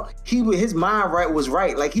tell his mind was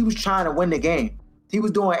right. Like he was trying to win the game. He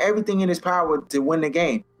was doing everything in his power to win the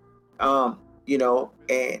game. And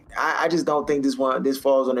I just don't think this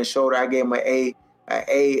falls on his shoulder. I gave him an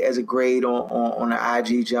A as a grade on the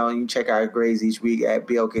IG, John. You can check out our grades each week at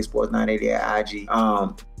BLK Sports 980 at IG.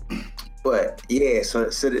 But yeah, so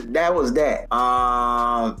that was that.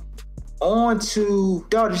 On to,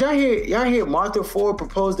 dog, did y'all hear Martha Ford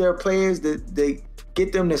propose their players to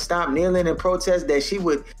get them to stop kneeling and protest, that she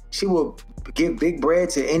would give big bread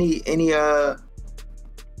to any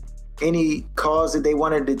cause that they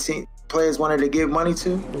wanted players wanted to give money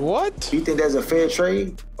to? What? Do you think that's a fair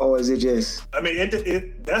trade, or is it just? I mean,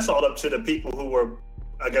 that's all up to the people who were,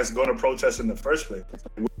 I guess, going to protest in the first place.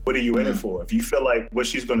 What are you in it for? If you feel like what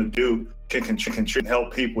she's going to do can contribute,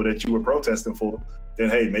 help people that you were protesting for, then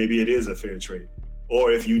hey, maybe it is a fair trade.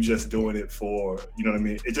 Or if you just doing it for, you know what I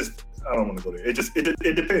mean? I don't want to go there.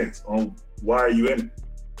 It depends on why are you in it.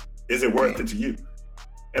 Is it worth it to you?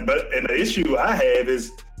 And the issue I have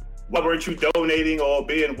is, why weren't you donating or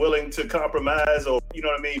being willing to compromise, or, you know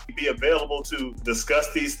what I mean, be available to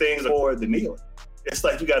discuss these things for the kneeling? It's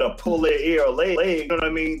like you got to pull their ear or leg, you know what I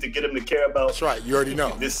mean, to get them to care about. That's right. You already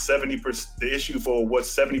know. This 70%, the issue for what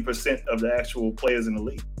 70% of the actual players in the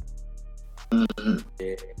league. Mm-hmm.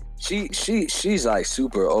 Yeah. She's like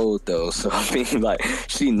super old though, so I mean, like,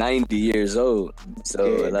 she 90 years old.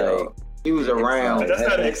 So dog. He was around. That's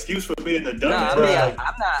not an excuse for being a dumb. Nah, I mean,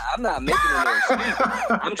 I'm not making an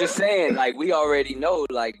excuse. I'm just saying, like, we already know,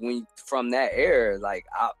 like, when from that era, like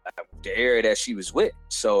the era that she was with.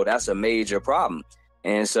 So that's a major problem.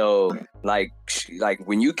 And so, like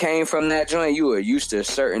when you came from that joint, you were used to a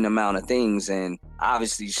certain amount of things, and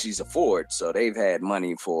obviously she's a Ford, so they've had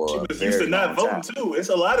money for. She was used to not voting too. It's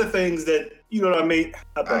a lot of things that, you know what I mean.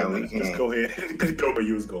 Just go ahead, go where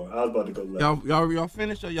you was going. I was about to go left. Y'all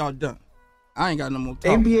finished or y'all done? I ain't got no more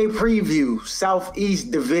time. NBA preview,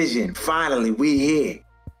 Southeast Division. Finally, we here.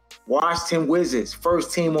 Washington Wizards,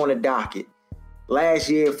 first team on the docket. Last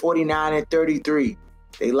year, 49-33.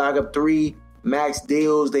 They lock up 3 max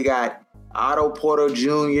deals. They got Otto Porter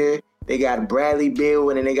Jr. They got Bradley Beal,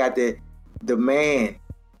 and then they got the man,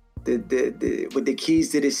 the with the keys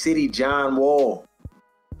to the city, John Wall.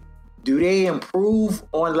 Do they improve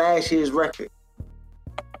on last year's record?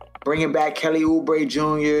 Bringing back Kelly Oubre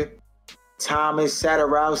Jr., Thomas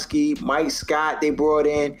Satorowski, Mike Scott, they brought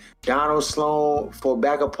in Donald Sloan for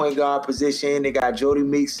backup point guard position. They got Jody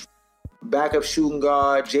Meeks, backup shooting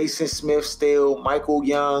guard, Jason Smith still, Michael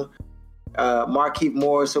Young, Markieff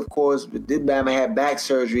Morris, of course. Did Bama had back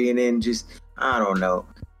surgery, and then just, I don't know.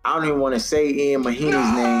 I don't even want to say Ian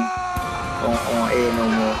Mahinmi's name on air no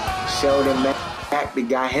more. Sheldon Mack, they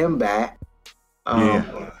got him back.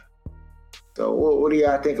 So what do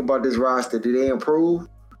y'all think about this roster? Do they improve?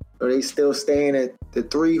 Are they still staying at the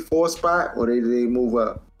 3-4 spot, or do they move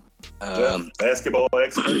up? Basketball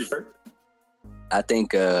expert. I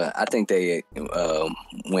think they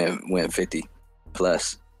went 50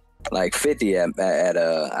 plus, like 50 at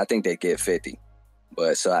I think they get 50.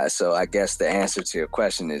 But so I guess the answer to your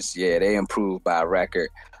question is they improved by record.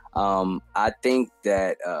 I think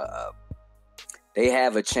that they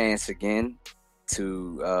have a chance again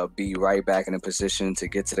to be right back in a position to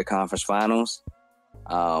get to the conference finals.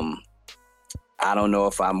 I don't know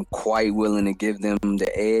if I'm quite willing to give them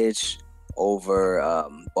the edge over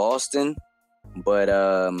Boston, but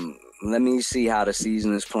let me see how the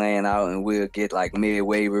season is playing out, and we'll get like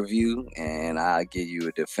midway review, and I'll give you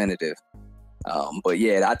a definitive. But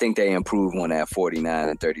I think they improve on that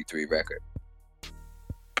 49-33 record.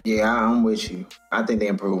 Yeah, I'm with you. I think they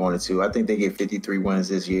improve on it too. I think they get 53 wins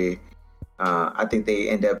this year. I think they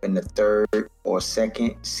end up in the 3rd or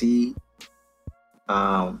 2nd seed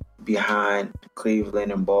behind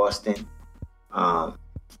Cleveland and Boston.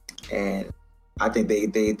 And I think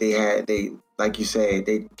they like you said,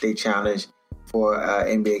 they challenged for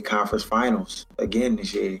NBA Conference Finals again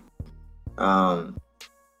this year. All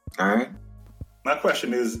right. My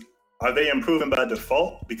question is, are they improving by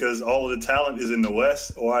default because all of the talent is in the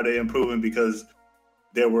West, or are they improving because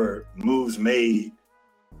there were moves made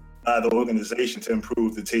by the organization to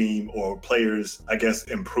improve the team, or players, I guess,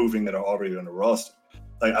 improving that are already on the roster?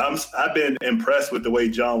 Like I've been impressed with the way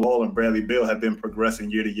John Wall and Bradley Beal have been progressing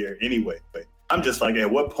year to year anyway. But I'm just like, at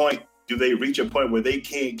what point do they reach a point where they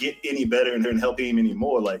can't get any better and help team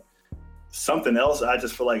anymore? Like something else, I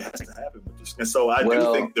just feel like has to happen with this. And so I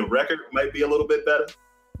do think the record might be a little bit better,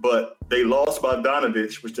 but they lost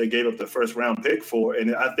Bogdanovich, which they gave up the 1st round pick for.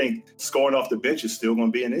 And I think scoring off the bench is still going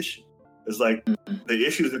to be an issue. It's like the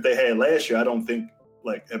issues that they had last year, I don't think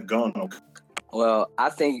have gone okay. Well, I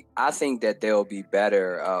think that they'll be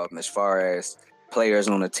better as far as players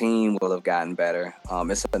on the team will have gotten better.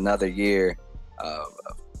 It's another year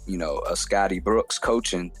of Scotty Brooks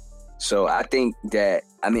coaching. So I think that,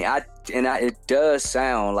 it does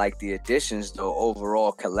sound like the additions, though,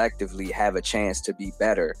 overall collectively have a chance to be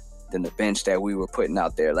better than the bench that we were putting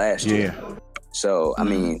out there last year. So,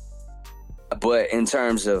 but in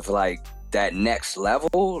terms of like that next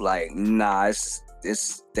level, like, nah,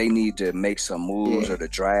 it's they need to make some moves or the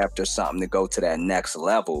draft or something to go to that next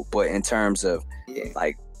level. But in terms of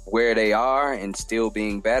like where they are and still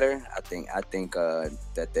being better, I think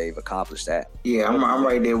that they've accomplished that. Yeah, I'm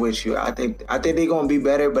right there with you. I think they're gonna be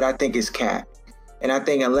better, but I think it's capped. And I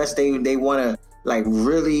think unless they want to like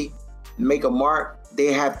really make a mark,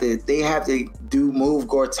 they have to move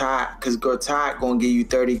Gortat, because Gortat gonna give you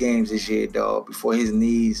 30 games this year, dog, before his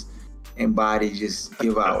knees and body just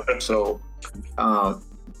give out. So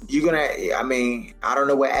you're gonna, I don't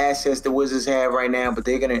know what assets the Wizards have right now, but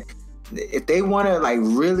they're gonna, if they want to like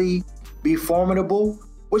really be formidable,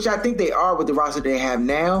 which I think they are with the roster they have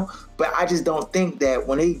now, but I just don't think that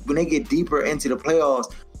when they get deeper into the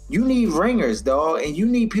playoffs, you need ringers, dog, and you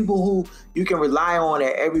need people who you can rely on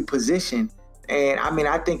at every position. And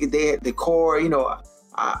I think they had the core,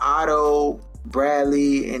 Otto,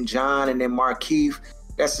 Bradley, and John, and then Markieff.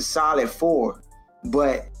 That's a solid 4.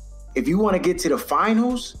 But if you want to get to the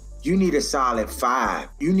finals, you need a solid 5.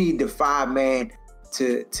 You need the 5-man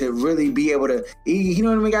to really be able to. He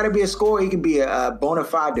don't even got to be a scorer. He can be a bona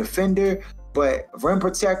fide defender, but rim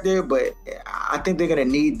protector. But I think they're gonna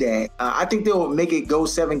need that. I think they'll make it go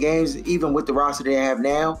 7 games, even with the roster they have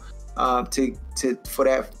now, for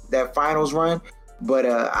that finals run. But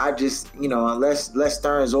I just, unless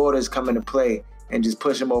Stern's orders come into play and just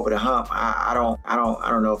push them over the hump, I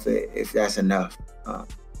don't know if that's enough.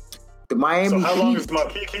 The Miami Heat. So how long is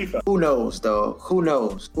Markieff out? Who knows, though? Who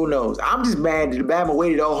knows? I'm just mad that the Bama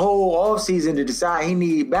waited a whole offseason to decide he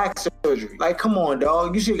needed back surgery. Like, come on,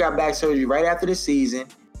 dog. You should have got back surgery right after the season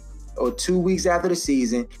or 2 weeks after the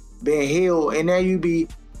season, been healed, and now you be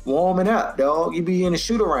warming up, dog. You be in the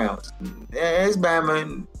shoot-arounds. It's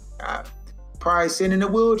Bama probably sitting in a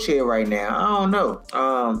wheelchair right now. I don't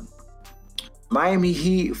know. Miami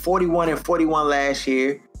Heat, 41-41 last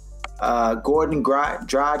year. Gordon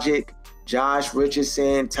Dragic, Josh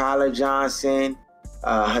Richardson, Tyler Johnson,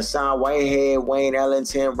 Hassan Whitehead, Wayne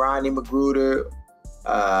Ellington, Rodney McGruder.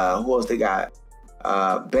 Who else they got?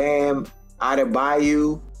 Bam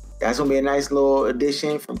Adebayo. That's going to be a nice little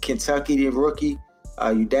addition from Kentucky, the rookie.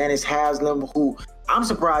 Udonis Haslem, who I'm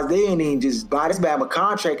surprised they didn't even just buy this Bama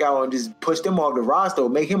contract out and just push them off the roster,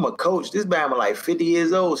 make him a coach. This Bama like 50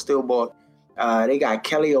 years old still, boy. They got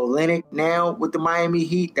Kelly Olynyk now with the Miami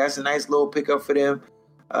Heat. That's a nice little pickup for them.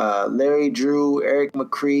 Larry Drew, Eric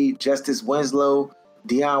McCree, Justice Winslow,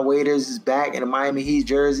 Dion Waiters is back in a Miami Heat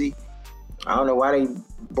jersey. I don't know why they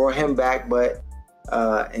brought him back, but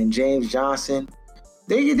and James Johnson.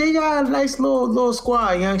 They got a nice little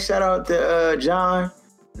squad. Young shout out to John.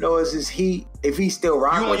 Knows his Heat. If he's still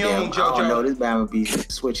rocking with them, I don't know. This man would be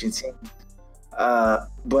switching teams.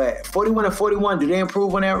 But 41-41, do they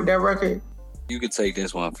improve on that record? You could take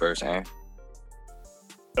this one first, Aaron.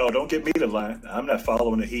 No, don't get me to line. I'm not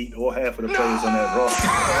following the Heat or half of the players on that roster.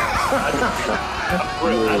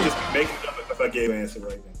 I just making up if I gave an answer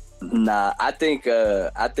right now. Nah, I think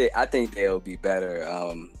they'll be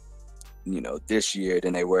better. This year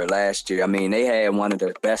than they were last year. I mean, they had one of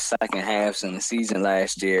the best second halves in the season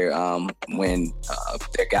last year when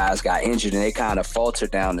their guys got injured, and they kind of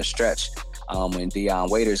faltered down the stretch when Dion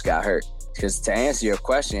Waiters got hurt. Because to answer your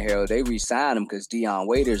question, Harold, they re-signed him because Dion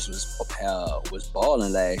Waiters was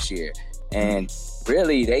balling last year, and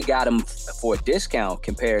really they got him for a discount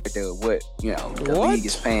compared to what the league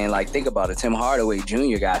is paying. Like, think about it, Tim Hardaway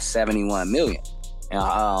Jr. got $71 million.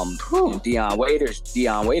 And Dion Waiters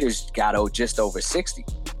got just over 60.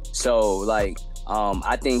 So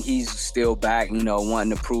I think he's still back,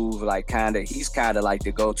 wanting to prove he's kind of like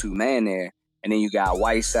the go-to man there. And then you got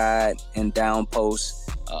Whiteside and down post,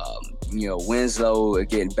 Winslow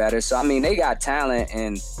getting better. So I mean, they got talent,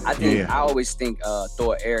 and I always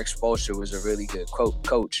thought Eric Spoelstra was a really good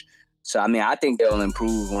coach. So I mean, I think they'll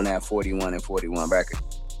improve on that 41-41 record.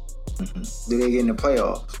 Mm-hmm. Do they get in the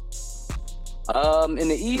playoffs? In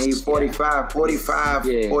the East, 45,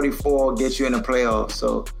 44 gets you in the playoffs.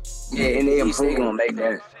 So in the East, they gonna make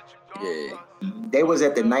that. Yeah, they was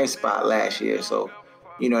at the 9th spot last year, so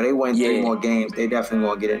they won 3 more games. They definitely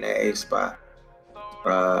gonna get in the 8th spot.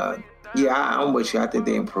 I'm with you. I think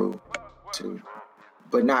they improved too,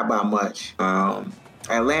 but not by much.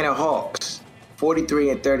 Atlanta Hawks,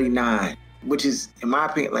 43-39. Which is, in my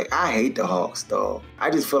opinion, I hate the Hawks, though. I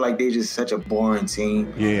just feel like they're just such a boring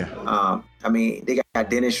team. Yeah. I mean, they got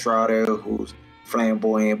Dennis Schroeder, who's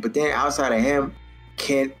flamboyant, but then outside of him,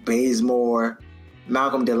 Kent Bazemore,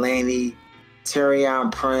 Malcolm Delaney,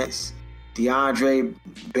 Taurean Prince, DeAndre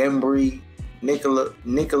Bembry,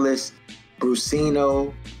 Nicholas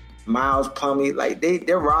Brusino, Miles Plumlee,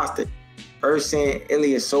 their roster. Ersan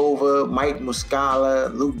Ilyasova, Mike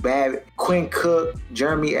Muscala, Luke Babbitt, Quinn Cook,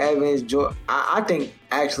 Jeremy Evans. I think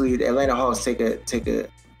actually the Atlanta Hawks take a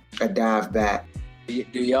dive back. Do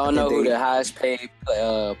y'all know who the highest paid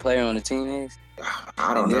player on the team is?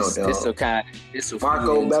 I don't know. This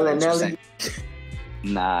Marco Bellinelli.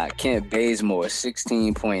 Nah, Kent Bazemore,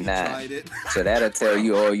 16.9. So that'll tell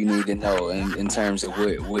you all you need to know in terms of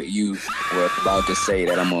what you were about to say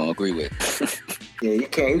that I'm gonna agree with. Yeah, you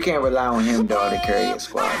can't rely on him, dog, to carry your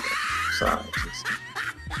squad. Sorry.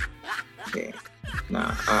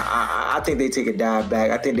 I think they take a dive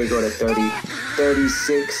back. I think they go to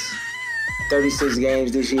 36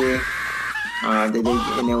 games this year. In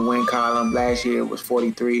their win column last year it was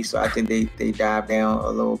 43, so I think they dive down a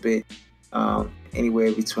little bit.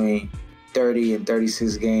 Anywhere between 30 and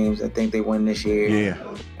 36 games. I think they win this year. Yeah.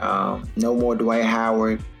 No more Dwight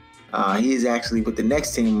Howard. He is actually with the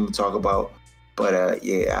next team I'm going to talk about. But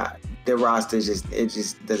their roster just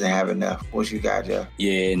doesn't have enough. What you got, Jeff?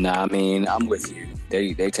 Yeah, I mean, I'm with you.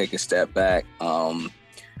 They take a step back.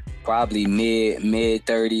 Probably mid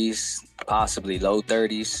 30s, possibly low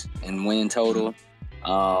 30s in win total.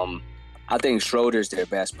 I think Schroeder's their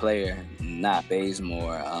best player, not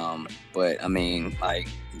Bazemore. But I mean,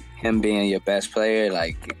 him being your best player,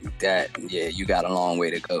 you got a long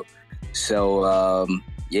way to go. So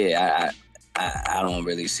I don't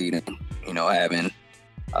really see them, having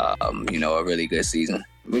a really good season.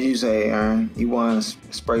 What'd you say, Aaron? You want to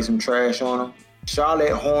spray some trash on them?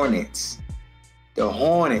 Charlotte Hornets. The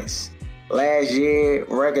Hornets. Last year,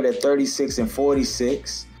 record of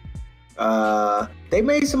 36-46. They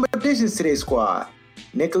made some additions to their squad.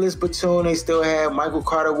 Nicholas Batum, they still have Michael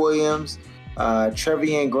Carter-Williams,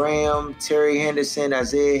 Trevian Graham, Terry Henderson,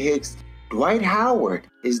 Isaiah Hicks. Dwight Howard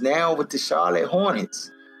is now with the Charlotte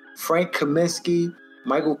Hornets. Frank Kaminsky,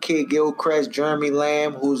 Michael Kidd-Gilchrist, Jeremy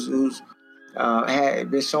Lamb, who's had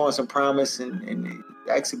been showing some promise in the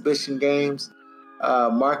exhibition games.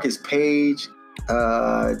 Marcus Page,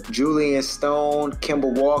 Julian Stone,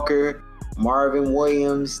 Kemba Walker, Marvin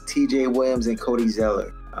Williams, TJ Williams, and Cody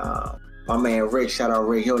Zeller. My man Rick, shout out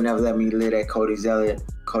Rick. He'll never let me live that Cody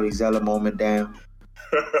Zeller moment down.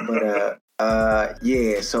 But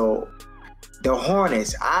so the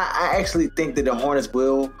Hornets, I actually think that the Hornets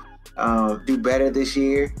will do better this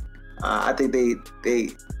year. I think they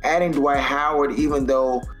adding Dwight Howard, even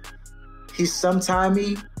though he's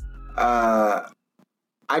sometimey,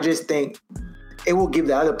 I I just think it will give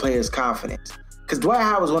the other players confidence. Because Dwight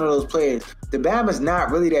Howard was one of those players. The Bama's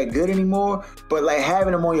not really that good anymore, but like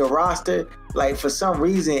having him on your roster, like for some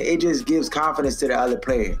reason, it just gives confidence to the other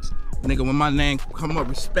players. Nigga, when my name come up,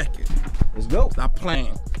 respect it. Let's go. Stop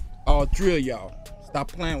playing. All three of y'all.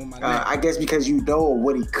 Stop playing with my name. I guess because you know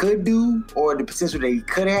what he could do or the potential that he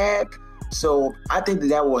could have. So I think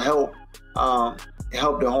that will help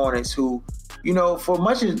the Hornets, who, you know, for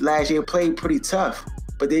much of last year played pretty tough,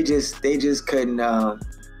 but they just couldn't.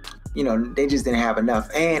 They just didn't have enough.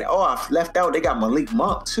 And I left out. They got Malik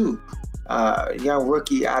Monk too, young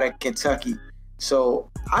rookie out of Kentucky. So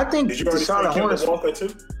I think the Charlotte Hornets. Walker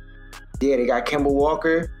too? Yeah, they got Kemba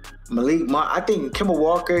Walker, Malik Monk. I think Kemba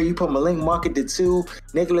Walker. You put Malik Monk at the 2,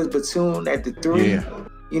 Nicholas Batum at the 3. Yeah.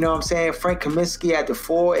 You know what I'm saying? Frank Kaminsky at the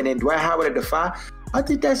 4, and then Dwight Howard at the 5. I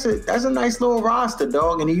think that's a nice little roster,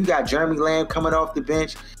 dog. And then you got Jeremy Lamb coming off the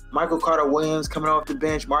bench, Michael Carter-Williams coming off the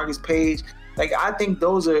bench, Marcus Page. Like, I think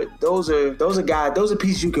those are guys, those are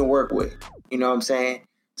pieces you can work with. You know what I'm saying?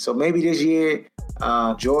 So maybe this year,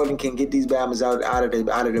 Jordan can get these Bamas out of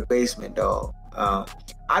the basement, dog.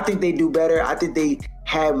 I think they do better. I think they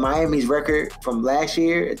have Miami's record from last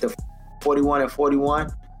year at the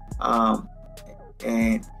 41-41,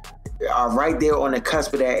 and are right there on the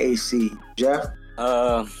cusp of that AC. Jeff?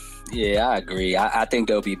 Yeah, I agree. I think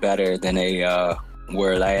they'll be better than they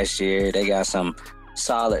were last year. They got some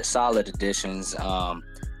solid additions.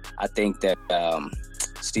 I think that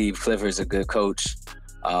Steve Clifford's a good coach.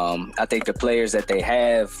 I think the players that they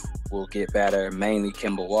have will get better, mainly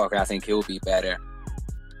Kemba Walker. I think he'll be better.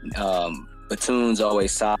 Batum's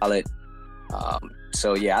always solid.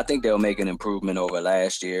 So, yeah, I think they'll make an improvement over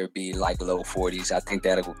last year, be like low 40s. I think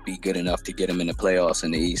that will be good enough to get them in the playoffs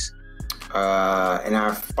in the East. And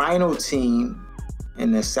our final team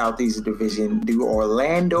in the Southeast Division, the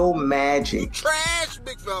Orlando Magic. Trash,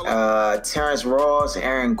 big fella. Terrence Ross,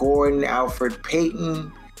 Aaron Gordon, Alfred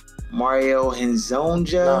Payton, Mario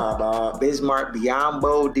Hezonja, Bismarck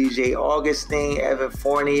Biyombo, DJ Augustine, Evan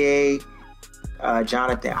Fournier,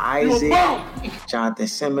 Jonathan Isaac, Jonathan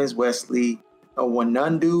Simmons, Wesley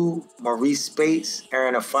Wanundu, Maurice Spates,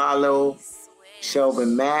 Aaron Afalo,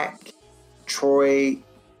 Shelvin Mack, Troy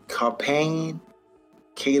Carpane,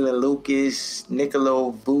 Kayla Lucas,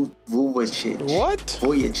 Nicolo Vujicic. What?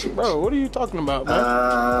 Vujicic. Bro, what are you talking about,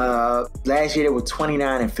 man? Last year they were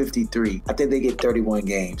 29-53. I think they get 31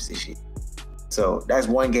 games this year. So that's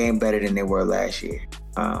one game better than they were last year.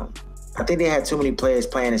 I think they had too many players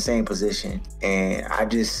playing the same position. And I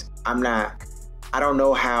don't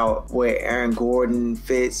know where Aaron Gordon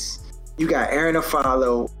fits. You got Aaron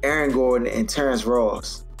Afalo, Aaron Gordon, and Terrence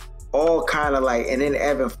Ross. All kind of like, and then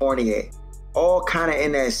Evan Fournier. All kind of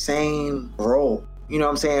in that same role. You know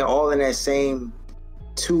what I'm saying? All in that same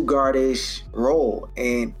two-guard-ish role.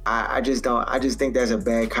 And I just think that's a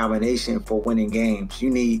bad combination for winning games.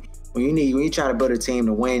 When you try to build a team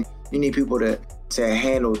to win, you need people to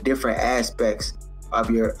handle different aspects of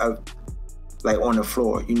like on the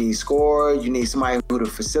floor. You need scorer, you need somebody who to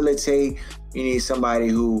facilitate, you need somebody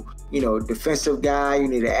who, defensive guy, you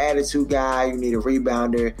need an attitude guy, you need a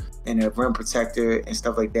rebounder and a rim protector and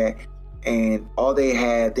stuff like that. And all they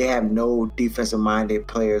have no defensive-minded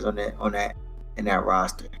players in that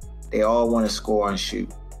roster. They all want to score and shoot.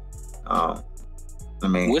 Alfred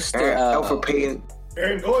Payton.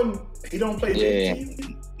 Aaron Gordon, he don't play. Yeah,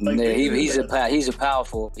 he's a power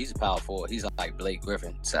forward. He's a power forward. He's like Blake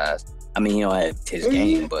Griffin size. I mean, he don't have his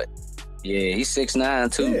game, but yeah, he's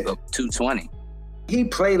 6'9", 220. He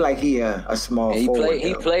played like he a small forward.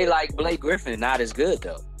 He played like Blake Griffin, not as good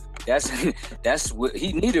though. That's what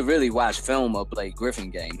he need to really watch film of Blake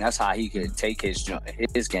Griffin game. That's how he could take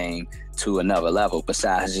his game to another level.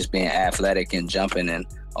 Besides just being athletic and jumping and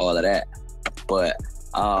all of that, but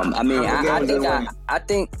I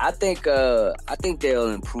think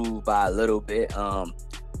they'll improve by a little bit.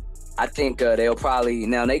 I think they'll probably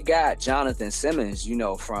now they got Jonathan Simmons,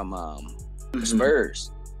 from the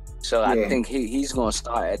Spurs, so I think he's gonna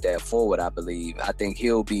start at that forward. I believe. I think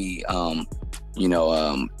he'll be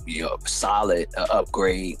solid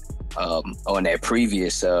upgrade on that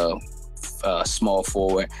previous small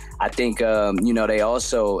forward. I think they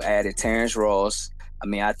also added Terrence Ross. I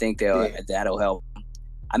mean, I think that'll help.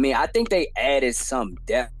 I mean, I think they added some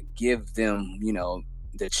depth, give them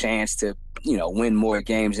the chance to win more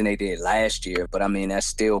games than they did last year. But I mean, that's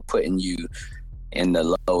still putting you in the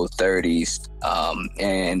low 30s.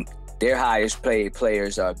 And their highest paid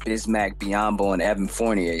players are Bismack Biyombo and Evan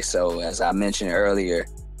Fournier. So as I mentioned earlier,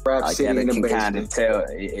 I can kind of tell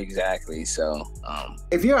exactly. So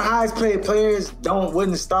if your highest paid players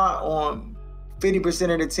wouldn't start on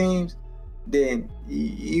 50% of the teams, then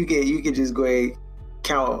you can just go ahead and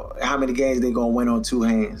count how many games they're gonna win on two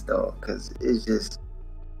hands, though, because it's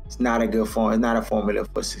not a good form. It's not a formula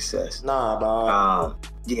for success. Nah, dog.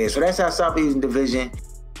 Yeah, so that's our Southeastern Division.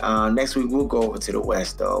 Next week we'll go over to the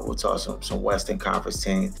West, though. We'll talk some Western Conference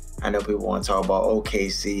teams. I know people want to talk about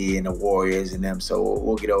OKC and the Warriors and them, so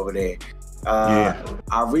we'll get over there.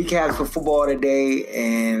 Our recap for football today,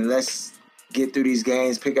 and let's get through these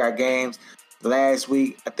games, pick our games. Last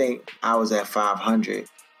week, I think I was at 500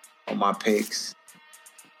 on my picks.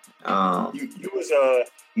 You was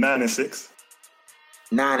 9-6.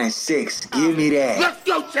 9-6. Give me that. Let's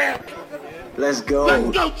go, champ. Let's go.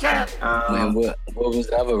 Let's go, champ. Man, what was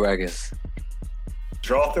the other records?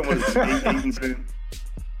 Drawton was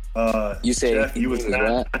 8-7. You said Jeff, you was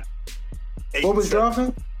 9. What was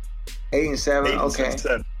Drawton? 8-7. Okay.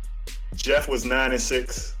 7. Jeff was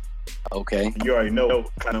 9-6. Okay. You already know what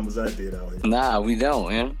kind of numbers I did out here. Nah, we don't,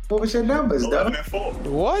 man. What was your numbers, though? 11-4.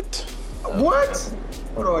 What? What?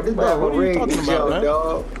 Hold on, this Bro, guy what are you talking about, man?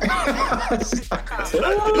 dog. Let's go,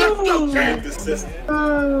 champ. Let's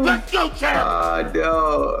go, champ.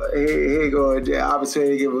 No. Here you go. The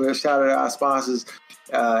opportunity to give a shout out to our sponsors,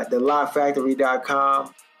 the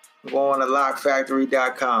LockFactory.com. Go on to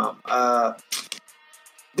LockFactory.com.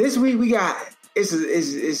 This week we got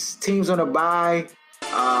it's teams on a bye.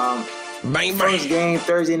 First game,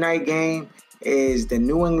 Thursday night game, is the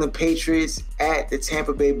New England Patriots at the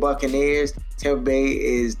Tampa Bay Buccaneers. Tampa Bay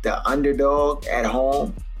is the underdog at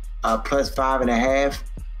home, plus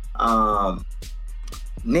 5.5.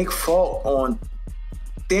 Nick Folk on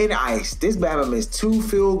thin ice. This Bama missed 2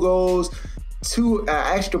 field goals, 2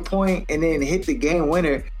 extra point, and then hit the game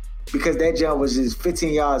winner because that jump was just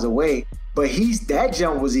 15 yards away. But that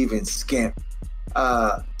jump was even skimp.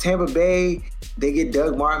 Tampa Bay, they get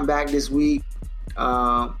Doug Martin back this week.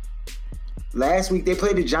 Last week they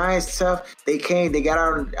played the Giants tough. They got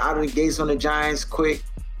out of the gates on the Giants quick,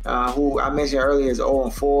 who I mentioned earlier is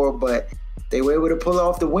 0-4, but they were able to pull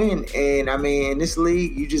off the win. And I mean, in this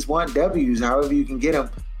league, you just want W's, however you can get them.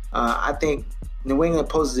 I think New England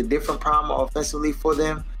poses a different problem offensively for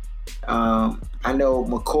them. I know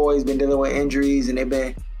McCoy's been dealing with injuries, and they've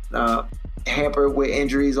been hampered with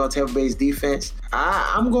injuries on Tampa Bay's defense.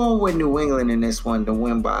 I'm going with New England in this one to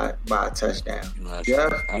win by a touchdown.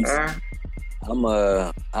 Jeff,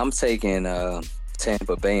 I'm taking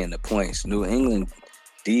Tampa Bay in the points. New England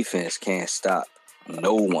defense can't stop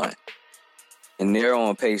no one, and they're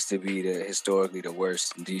on pace to be historically the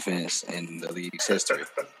worst defense in the league's history.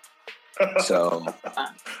 So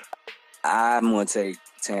I'm gonna take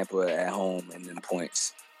Tampa at home and then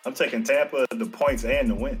points. I'm taking Tampa the points and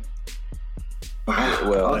the win.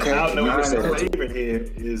 Well, okay. How New England's favorite here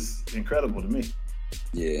is incredible to me.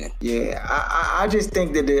 Yeah. I just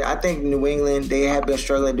think that I think New England, they have been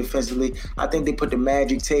struggling defensively. I think they put the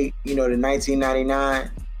magic tape, the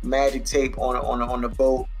 1999 magic tape on the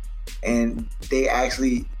boat, and they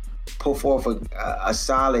actually put forth a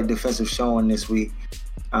solid defensive showing this week.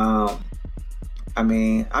 I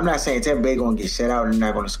mean, I'm not saying Tampa Bay going to get shut out and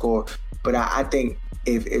not going to score, but I think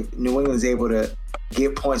if New England's able to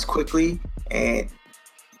get points quickly, and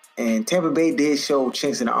Tampa Bay did show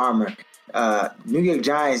chinks in the armor. New York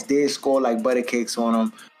Giants did score like butter cakes on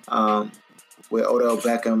them with Odell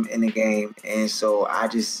Beckham in the game, and so I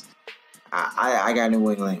got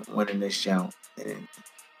New England winning this jump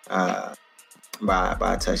by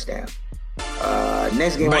a touchdown.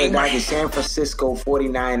 Next game on the docket is San Francisco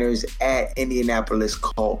 49ers at Indianapolis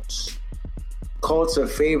Colts. Colts are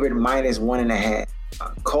favored minus 1.5.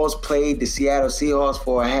 Colts played the Seattle Seahawks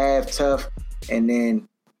for a half tough, and then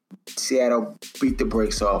Seattle beat the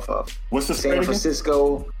brakes off of. What's the San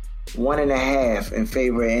Francisco 1.5 in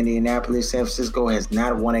favor of Indianapolis. San Francisco has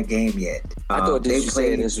not won a game yet. I thought you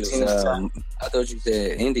said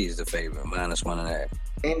Indy is the favorite, minus 1.5.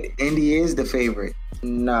 Indy is the favorite.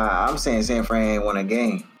 Nah, I'm saying San Fran ain't won a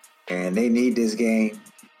game, and they need this game.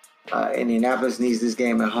 Indianapolis needs this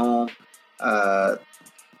game at home.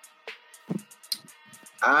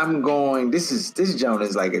 I'm going. This jump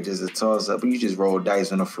is like just a toss up. You just roll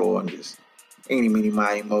dice on the floor and just any meeny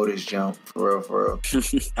miny mo this jump for real.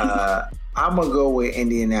 I'm gonna go with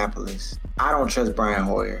Indianapolis. I don't trust Brian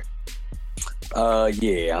Hoyer.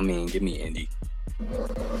 Yeah. I mean, give me Indy.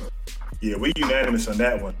 Yeah, we unanimous on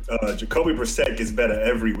that one. Jacoby Brissett gets better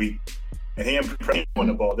every week, and he ain't on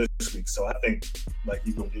the ball this week. So I think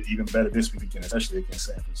he's gonna get even better this week again, especially against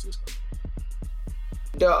San Francisco.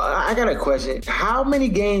 I got a question. How many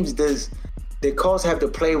games does the Colts have to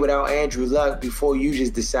play without Andrew Luck before you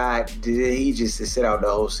just decide that he just to sit out the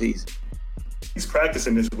whole season? He's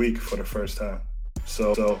practicing this week for the first time,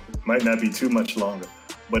 so might not be too much longer.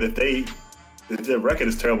 But if they Their record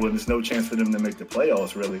is terrible, and there's no chance for them to make the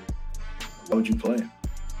playoffs. Really, why would you play him?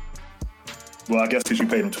 Well, I guess because you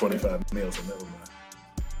paid him $25 million, so never mind.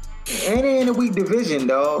 And they in a weak division,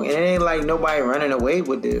 dog. And it ain't like nobody running away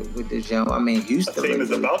with the jump. I mean, Houston. The team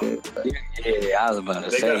is about it. Yeah, I was about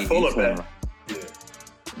to say. They got full of that.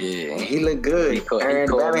 Yeah. He looked good. Aaron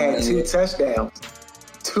Bama had 2 touchdowns.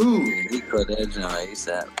 2. Yeah, he caught that joint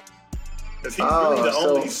ASAP. Because he's really the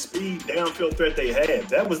only speed downfield threat they had.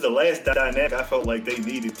 That was the last dynamic I felt like they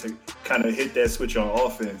needed to kind of hit that switch on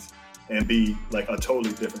offense and be like a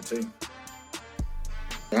totally different team.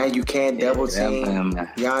 Now you can't double team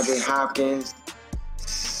DeAndre Hopkins.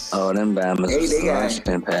 Oh, them Bamas they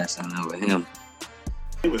been passing over him.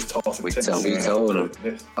 He was tossing. We told him.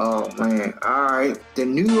 Oh man! All right, the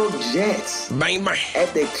New York Jets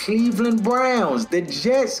at the Cleveland Browns. The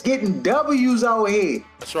Jets getting W's out here.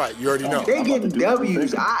 That's right. You already know. They getting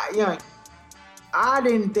W's. I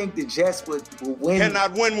didn't think the Jets would win.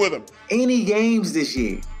 Cannot win with them. Any games this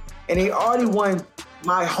year, and they already won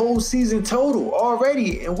my whole season total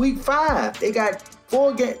already in week 5. They got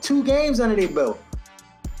 2 games under their belt.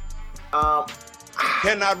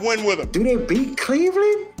 Cannot win with them. Do they beat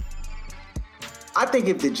Cleveland? I think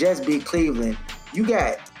if the Jets beat Cleveland, you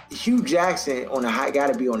got Hugh Jackson on the high.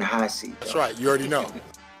 Got to be on the high seat. That's right. You already know.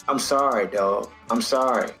 I'm sorry, dog. I'm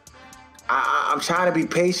sorry. I'm trying to be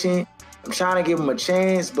patient. I'm trying to give them a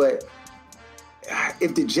chance, but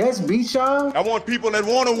if the Jets beat y'all, I want people that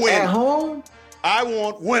want to win at home. I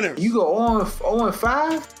want winners. You go on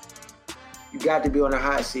 0-5. You got to be on the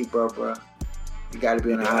hot seat, bro. You got to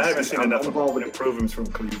be on the hot seat. I haven't seen enough improvements from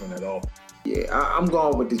Cleveland at all. Yeah, I'm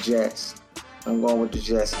going with the Jets. I'm going with the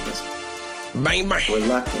Jets in this one.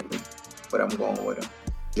 Reluctantly, but I'm going with them.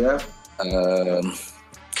 Jeff?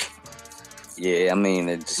 Yeah, I mean,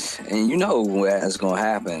 and you know what's going to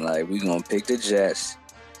happen. Like, we're going to pick the Jets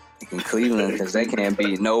in Cleveland because they can't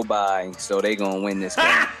beat nobody, so they going to win this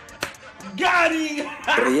game. Got him!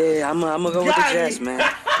 But yeah, I'm gonna go with the Jets, man.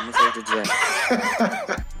 I'm gonna take the Jets.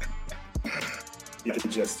 Yeah, the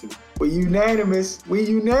Jets too. We unanimous,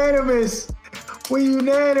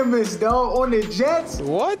 dog. On the Jets.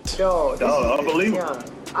 What? Dog, unbelievable.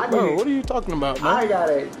 Bro, what are you talking about, man? I got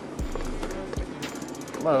it.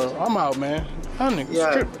 Bro, I'm out, man. That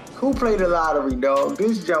nigga's tripping. Who played the lottery, dog?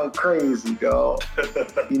 This junk crazy, dog.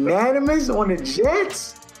 Unanimous on the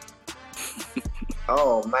Jets?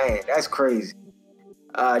 Oh, man, that's crazy.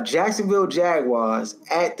 Jacksonville Jaguars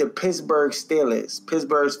at the Pittsburgh Steelers.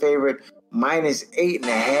 Pittsburgh's favorite,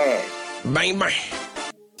 -8.5.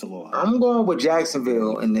 I'm going with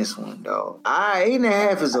Jacksonville in this one, dog.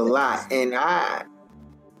 8.5 is a lot, and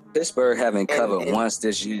Pittsburgh haven't covered once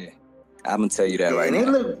this year. I'm gonna tell you that right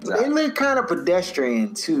now. They look kind of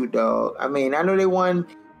pedestrian too, dog. I mean, I know they won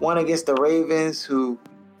against the Ravens, who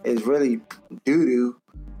is really doo-doo.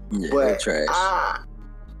 Yeah, but they're trash.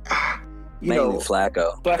 Mainly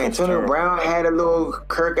Flacco. Antonio Brown had a little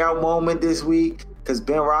Kirk out moment this week because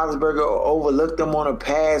Ben Roethlisberger overlooked him on a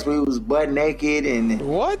pass where he was butt naked, and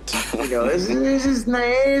what? It's just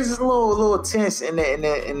a little tense in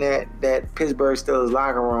that Pittsburgh Steelers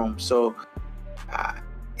locker room. So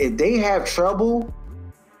if they have trouble,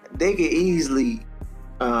 they could easily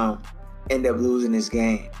end up losing this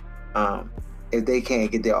game if they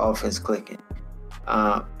can't get their offense clicking.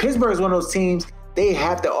 Pittsburgh is one of those teams, they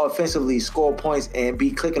have to offensively score points and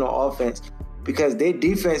be clicking on offense because their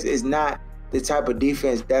defense is not the type of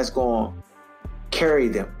defense that's going to carry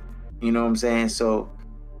them. You know what I'm saying? So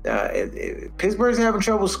if Pittsburgh's having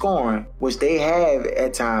trouble scoring, which they have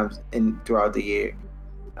at times throughout the year,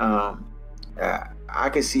 I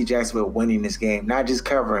could see Jacksonville winning this game. Not just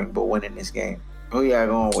covering, but winning this game. Who y'all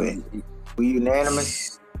going with? We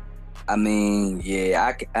unanimous? I mean,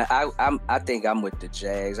 yeah, I think I'm with the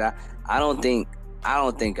Jags. I don't think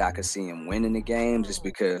I could see him winning the game just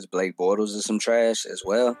because Blake Bortles is some trash as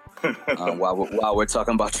well. While we're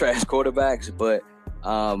talking about trash quarterbacks, but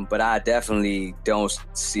I definitely don't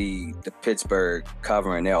see the Pittsburgh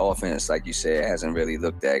covering. Their offense, like you said, hasn't really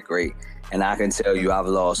looked that great. And I can tell you, I've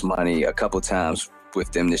lost money a couple times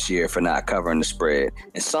with them this year for not covering the spread.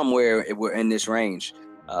 And somewhere we're in this range.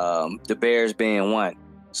 The Bears being one.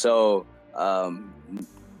 So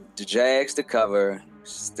the Jags to cover,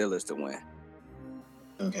 Steelers to win.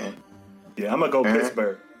 Okay. Yeah, I'm going to go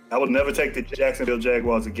Pittsburgh. I would never take the Jacksonville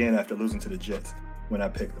Jaguars again after losing to the Jets when I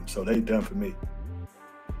picked them. So they done for me.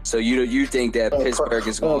 So you think that Pittsburgh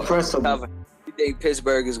is going to cover? You think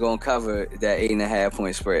Pittsburgh is going to cover that 8.5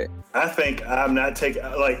 point spread? I think I'm not taking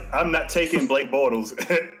Blake Bortles.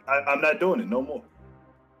 I'm not doing it no more.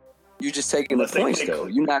 You just taking the points though.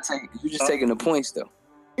 You're just taking the points though.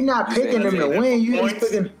 You're not picking them to win. You just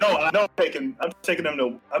picking. No,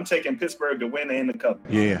 I'm taking Pittsburgh to win and the cup.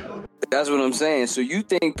 Yeah. That's what I'm saying. So you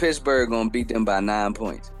think Pittsburgh gonna beat them by 9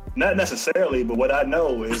 points? Not necessarily, but what I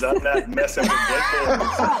know is I'm not messing with Blake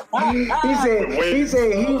Bortles. He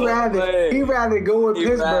said he'd rather go with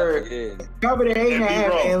Pittsburgh, cover the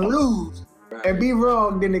 8.5 and lose. Right. And be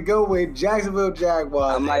wrong than to go with Jacksonville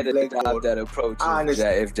Jaguars. I might have adopted that approach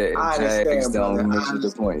if Jags don't mention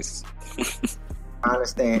the points. I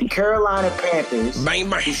understand. Carolina Panthers,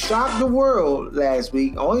 who shocked the world last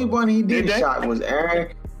week. Only one he didn't shock was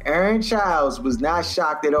Aaron Childs was not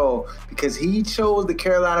shocked at all because he chose the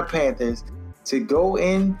Carolina Panthers to go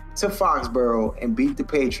into Foxborough and beat the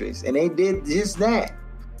Patriots. And they did just that.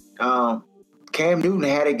 Cam Newton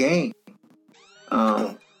had a game.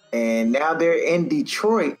 And now they're in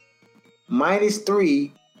Detroit,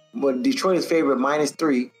 -3. Well, Detroit is favored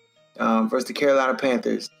 -3 versus the Carolina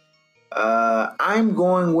Panthers. I'm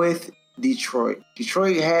going with Detroit.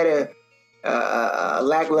 Detroit had a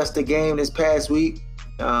lackluster game this past week.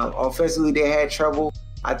 Offensively, they had trouble.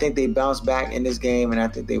 I think they bounced back in this game, and I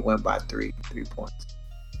think they went by 3 points.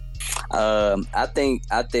 I think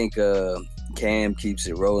Cam keeps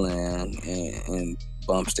it rolling and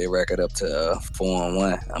bumps their record up to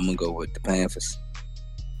 4-1. I'm gonna go with the Panthers.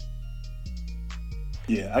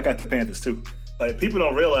 Yeah, I got the Panthers too. Like, people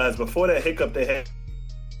don't realize before that hiccup they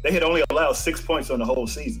had only allowed 6 points on the whole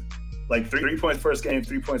season. Like 3 points first game,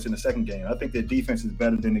 3 points in the second game. I think their defense is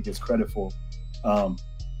better than it gets credit for.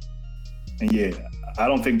 And yeah, I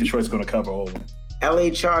don't think Detroit's going to cover all of them. LA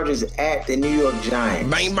Chargers at the New York Giants.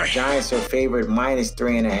 Giants are favored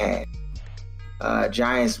 -3.5.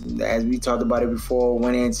 Giants, as we talked about it before,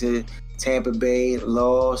 went into Tampa Bay,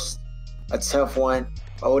 lost a tough one.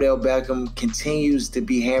 Odell Beckham continues to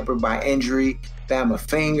be hampered by injury. Bama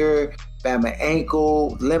finger, Bama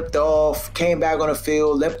ankle, limped off, came back on the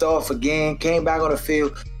field, limped off again, came back on the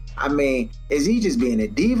field. I mean, is he just being a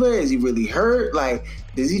diva? Is he really hurt? Like,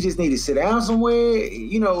 does he just need to sit down somewhere,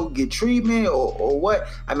 get treatment or what?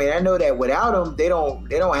 I mean, I know that without him, they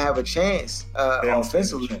don't have a chance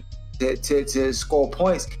offensively to score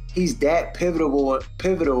points. He's that pivotal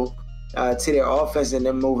to their offense and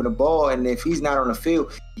them moving the ball. And if he's not on the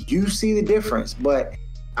field, you see the difference. But,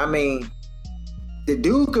 I mean, the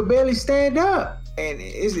dude could barely stand up. And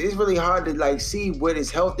it's really hard to see what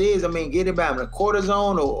his health is. I mean, get him out in a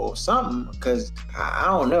cortisone or something, because I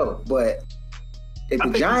don't know. But if the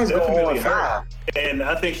Giants go 0-5, and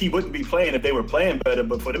I think he wouldn't be playing if they were playing better.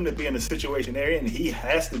 But for them to be in the situation they're in, he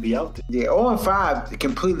has to be out there. Yeah, 0-5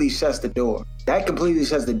 completely shuts the door. That completely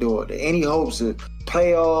shuts the door to any hopes of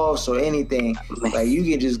playoffs or anything. Like, you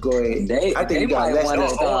can just go ahead. I think you got less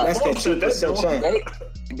than 2% chance.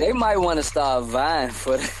 They might want to start vying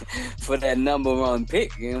for that number one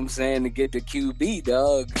pick, you know what I'm saying, to get the QB,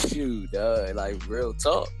 dog. Shoot, dog. Like, real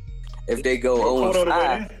talk. If they go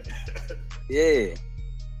 0-5. Yeah.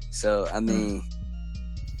 So, I mean,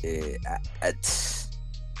 yeah,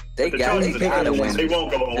 they gotta win. They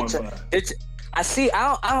won't go 0-5. I see.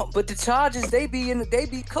 I don't. But the Chargers, they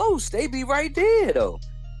be close. They be right there though.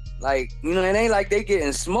 Like, it ain't like they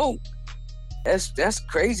getting smoked. That's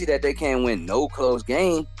crazy that they can't win no close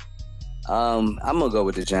game. I'm gonna go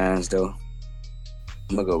with the Giants though.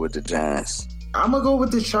 I'm gonna go with the Giants. I'm gonna go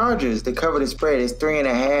with the Chargers to cover the spread. It's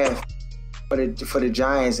 3.5 for the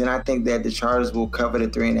Giants, and I think that the Chargers will cover the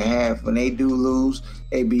 3.5. When they do lose,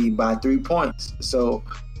 they be by 3 points. So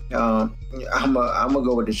I'm gonna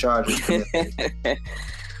go with the Chargers.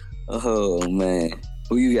 Oh man,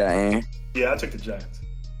 who you got, Aaron? Yeah, I took the Giants.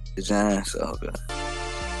 The Giants. Oh god.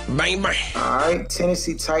 Bang, bang. All right,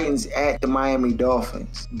 Tennessee Titans at the Miami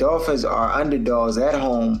Dolphins. Dolphins are underdogs at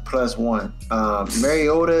home +1.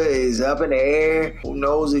 Mariota is up in the air. Who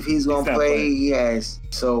knows if he's going to play? He has.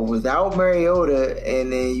 So without Mariota,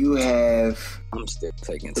 and then you have I'm still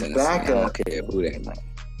taking the Tennessee. backup. I don't care who they like.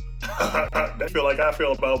 I feel like I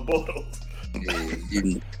feel about Bortles.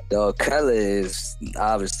 Dog, Keller is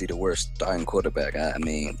obviously the worst starting quarterback. I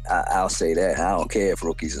mean, I'll say that. I don't care if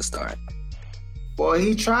rookies are starting. Well,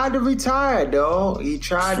 he tried to retire, though. He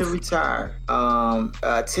tried to retire.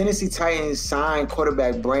 Tennessee Titans signed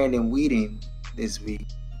quarterback Brandon Weeden this week,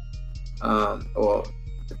 or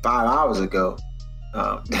 5 hours ago.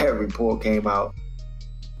 That report came out.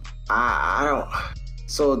 I don't.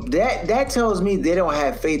 So that tells me they don't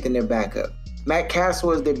have faith in their backup. Matt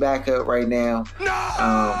Castle is their backup right now.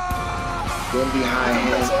 Then behind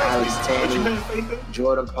him, Alex Tanny,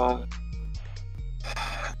 Jordan Palmer.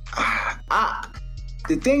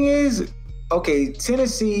 The thing is, okay,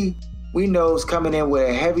 Tennessee, we know, is coming in with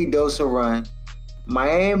a heavy dose of run.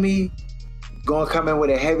 Miami going to come in with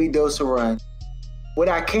a heavy dose of run. What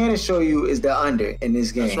I can assure you is the under in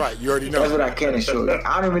this game. That's right. You already know. That's what I can assure you.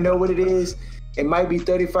 I don't even know what it is. It might be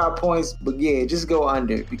 35 points, but yeah, just go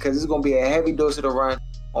under because it's going to be a heavy dose of the run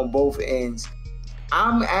on both ends.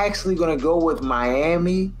 I'm actually going to go with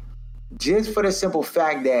Miami just for the simple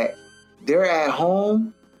fact that they're at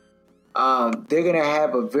home. They're going to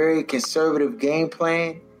have a very conservative game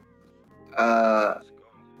plan.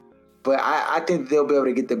 But I think they'll be able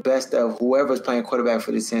to get the best of whoever's playing quarterback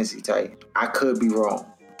for the Tennessee Titans. I could be wrong.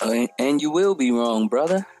 And you will be wrong,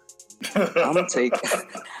 brother. I'm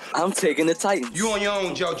taking the Titans. You on your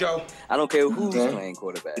own, JoJo. I don't care who's playing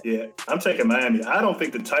quarterback. Yeah, I'm taking Miami. I don't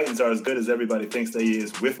think the Titans are as good as everybody thinks they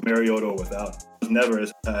is with Mariota or without. It's never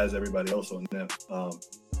as high as everybody else on them.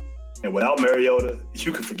 And without Mariota,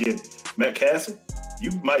 you can forget it. Matt Castle, you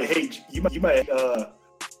might hate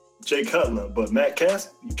Jay Cutler, but Matt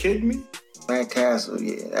Castle, you kidding me? Matt Castle,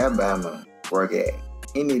 yeah, that Bama work at.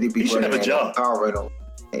 He need to be. He should have a job. Colorado.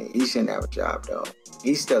 Hey, he shouldn't have a job though.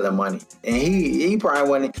 He's stealing money, and he probably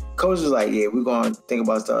wasn't. Coach was like, "Yeah, we're gonna think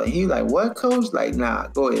about stuff." He like, "What, coach?" Like, "Nah,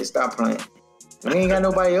 go ahead, stop playing." And he ain't got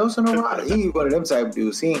nobody else on the roster. He one of them type of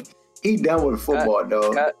dudes. He done with football,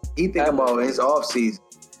 dog. He think about his off season.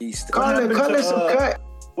 Cut some cut.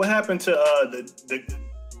 What happened to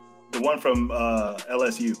the one from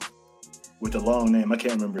LSU with the long name? I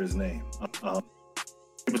can't remember his name.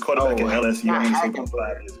 He was quarterback at LSU.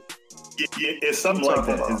 It's something like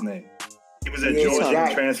that. His name. He was at Georgia,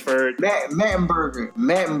 transferred.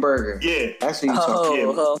 Mattenberger. Yeah, that's what you talking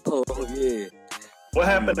about. Oh, yeah. What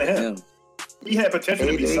happened to him? He had potential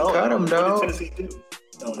to be solid. Cut him, dog. What did Tennessee do?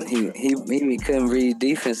 He couldn't read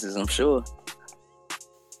defenses, I'm sure.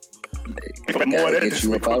 More than get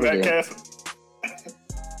you up out of there.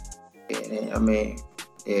 Yeah, I mean,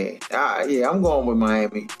 I'm going with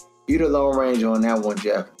Miami. You the Lone Ranger on that one,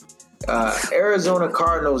 Jeff. Arizona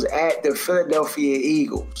Cardinals at the Philadelphia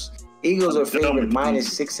Eagles. Eagles are favored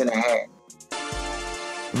 -6.5.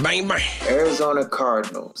 Bang, bang. Arizona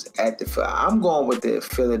Cardinals at the. I'm going with the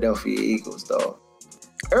Philadelphia Eagles, though.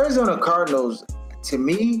 Arizona Cardinals, to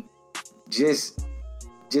me, they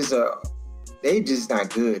just not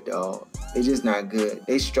good, dog. They just not good.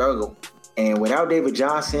 They struggle, and without David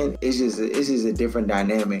Johnson, it's just a different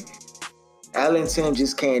dynamic. Ellington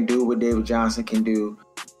just can't do what David Johnson can do.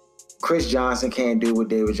 Chris Johnson can't do what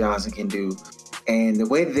David Johnson can do. And the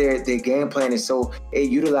way their game plan is it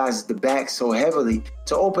utilizes the back so heavily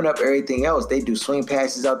to open up everything else. They do swing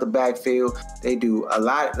passes out the backfield. They do a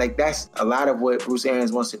lot. Like, that's a lot of what Bruce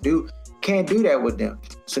Arians wants to do. Can't do that with them.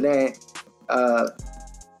 So then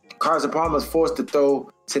Carson Palmer's forced to throw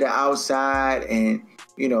to the outside. And,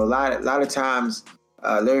 a lot of times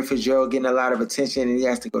Larry Fitzgerald getting a lot of attention, and he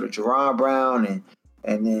has to go to Jerron Brown.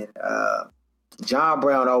 And then John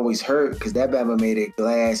Brown always hurt because that Bama made it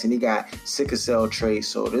glass, and he got sickle cell traits.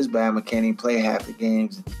 So this Bama can't even play half the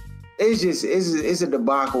games. It's a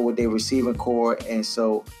debacle with their receiving core. And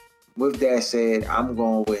so, with that said, I'm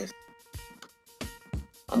going with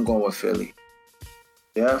Philly.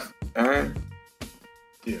 Jeff, Aaron.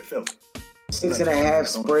 Yeah, Philly. 6.5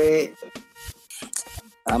 spread.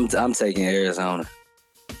 I'm taking Arizona.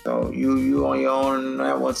 So you on your own on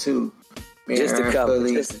that one too. Just the cover.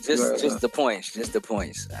 Just the points. Just the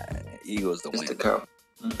points. Eagles the win. The cover.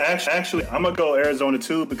 Actually, I'm gonna go Arizona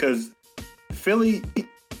too because Philly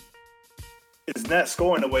is not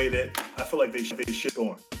scoring the way that I feel like they should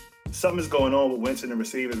score. Something's going on with Winston and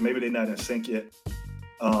receivers. Maybe they're not in sync yet.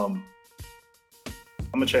 I'm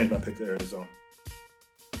gonna change my pick to Arizona.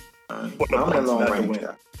 I'm a long range.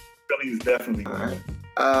 Philly is definitely going.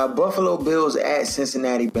 Buffalo Bills at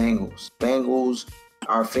Cincinnati Bengals. Bengals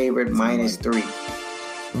are favored -3.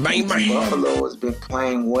 Bang, bang. Buffalo has been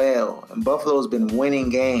playing well, and Buffalo's been winning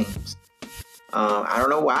games. I don't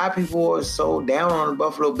know why people are so down on the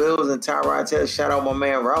Buffalo Bills and Tyrod Taylor. Shout out my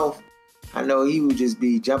man Ralph. I know he would just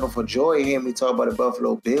be jumping for joy hearing me talk about the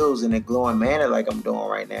Buffalo Bills in a glowing manner like I'm doing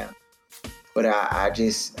right now. But I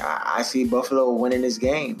see Buffalo winning this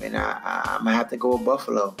game, and I'm gonna have to go with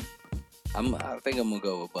Buffalo. I think I'm gonna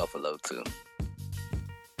go with Buffalo too.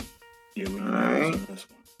 Yeah, we're right. on this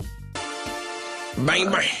one. Bang,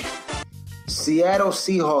 bang. Seattle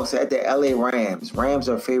Seahawks at the LA Rams. Rams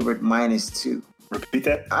are favored -2. Repeat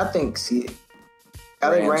that. I think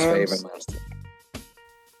LA Rams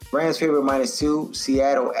favored -2.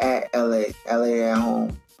 Seattle at LA. LA at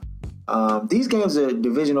home. These games are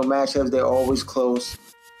divisional matchups. They're always close.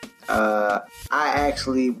 You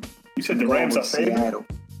said the Rams are favored? Seattle.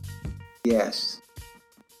 Yes.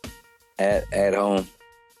 At home.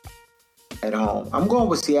 At home. I'm going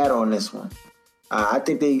with Seattle on this one. I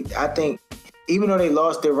think even though they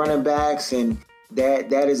lost their running backs and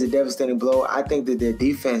that is a devastating blow. I think that their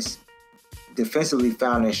defensively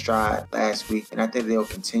found their stride last week, and I think they'll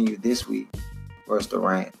continue this week versus the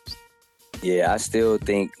Rams. Yeah, I still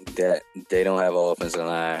think that they don't have an offensive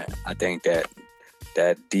line. I think that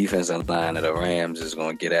defensive line of the Rams is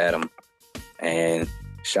going to get at them. And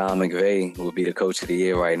Sean McVay will be the coach of the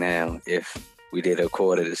year right now if we did a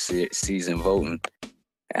quarter of the season voting.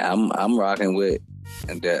 I'm rocking with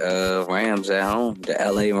the Rams at home, the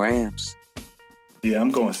LA Rams. Yeah,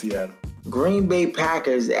 I'm going Seattle. Green Bay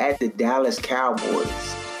Packers at the Dallas Cowboys.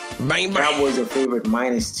 Bang, bang. Cowboys are favored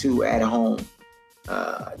 -2 at home.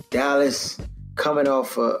 Dallas coming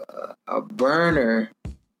off a burner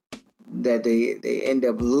that they end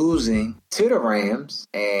up losing to the Rams,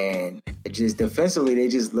 and it just defensively they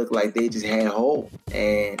just look like they just had hope,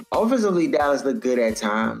 and offensively Dallas looked good at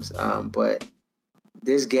times, but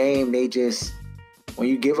this game they just, when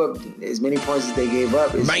you give up as many points as they gave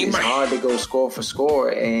up, it's hard to go score for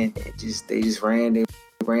score, and they just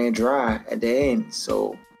ran dry at the end.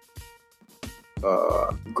 So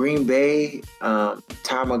Green Bay,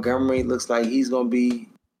 Ty Montgomery looks like he's gonna be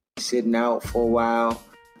sitting out for a while.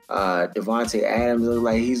 Devontae Adams looks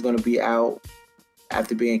like he's going to be out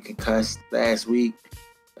after being concussed last week.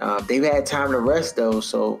 They've had time to rest, though,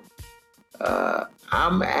 so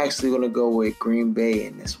I'm actually going to go with Green Bay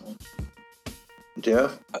in this one.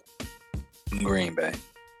 Jeff? Green Bay.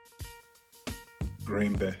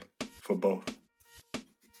 Green Bay for both.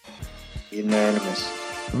 Unanimous.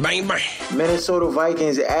 Bang, bang. Minnesota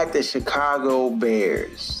Vikings at the Chicago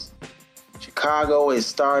Bears. Chicago is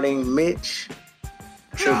starting Mitch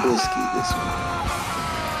Trubisky this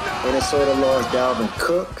week. Minnesota lost Dalvin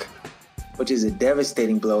Cook, which is a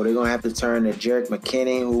devastating blow. They're going to have to turn to Jerick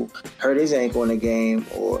McKinnon, who hurt his ankle in the game,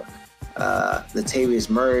 or Latavius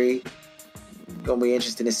Murray. Going to be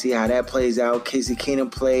interesting to see how that plays out. Casey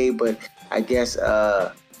Keenum played, but I guess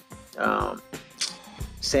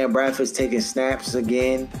Sam Bradford's taking snaps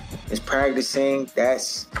again, is practicing.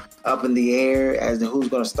 That's up in the air as to who's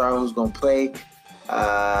going to start, who's going to play.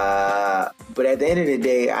 But at the end of the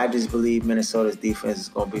day, I just believe Minnesota's defense is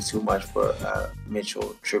going to be too much for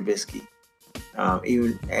Mitchell Trubisky.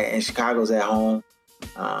 And Chicago's at home.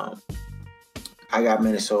 I got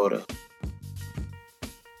Minnesota.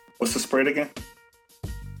 What's the spread again?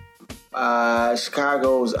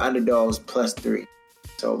 Chicago's underdogs +3.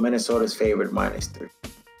 So Minnesota's favored -3.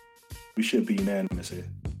 We should be unanimous here.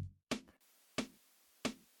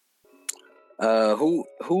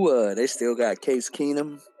 Who they still got Case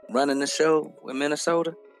Keenum running the show with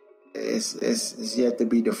Minnesota? It's yet to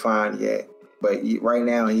be defined yet, but right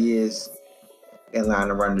now he is in line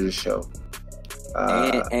to run the show.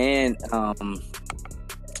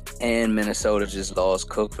 And Minnesota just lost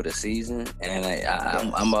Cook for the season, and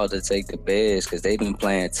I'm about to take the Bears because they've been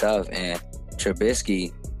playing tough. And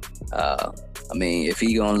Trubisky, I mean, if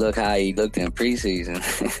he gonna look how he looked in preseason,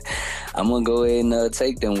 I'm gonna go ahead and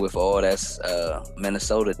take them with all that's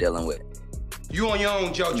Minnesota dealing with. You on your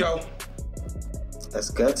own, JoJo. That's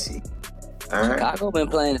gutsy. All right. Chicago been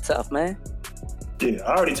playing tough, man. Yeah,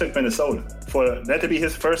 I already took Minnesota. For that to be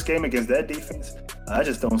his first game against that defense, I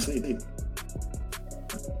just don't see it.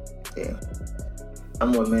 Yeah,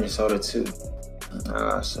 I'm with Minnesota too.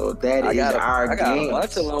 So that is our game. I got a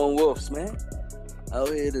bunch of lone wolves, man, out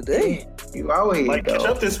here today. You out here, might catch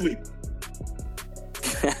up this week.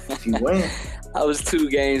 If you win. I was 2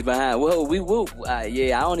 games behind. Well, we will.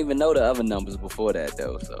 Yeah, I don't even know the other numbers before that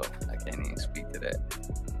though, so I can't even speak to that.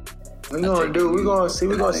 We're gonna see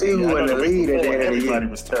who in the lead at the end of the year. Everybody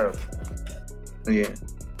was terrible. Yeah,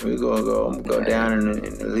 we're gonna go down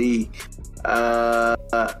in the league.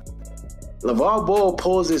 LeVar Ball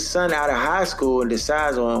pulls his son out of high school and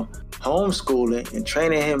decides on homeschooling and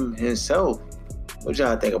training him himself. What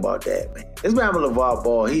y'all think about that, man? This man with LeVar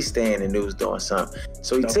Ball, he's staying in the news doing something.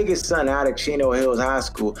 So he took his son out of Chino Hills High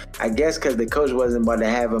School, I guess because the coach wasn't about to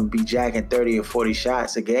have him be jacking 30 or 40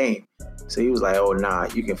 shots a game. So he was like, oh, nah,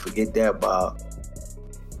 you can forget that, Bob.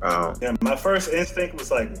 Yeah, my first instinct was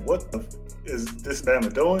like, what the is this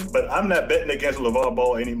Bama doing? But I'm not betting against LeVar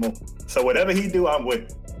Ball anymore. So whatever he do, I'm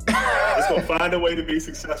with. It's going to find a way to be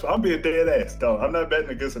successful. I'm being dead ass, dog. I'm not betting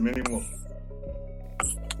against him anymore.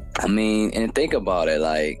 I mean, and think about it,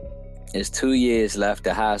 like, it's 2 years left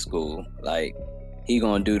to high school. Like, he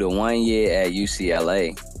gonna do the 1 year at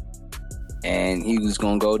UCLA, and he was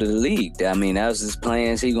gonna go to the league. I mean, that was his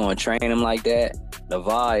plans. He gonna train him like that.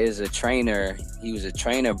 LeVar is a trainer. He was a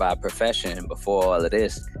trainer by profession before all of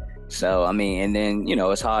this. So, I mean, and then,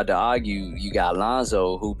 it's hard to argue. You got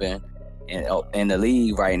Lonzo hooping in the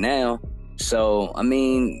league right now. So, I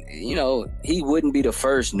mean, you know, he wouldn't be the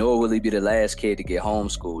first, nor will he be the last kid to get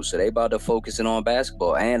homeschooled. So they about to focusing on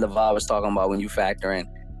basketball. And LeVar was talking about when you factor in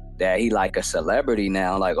that he like a celebrity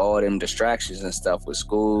now, like all them distractions and stuff with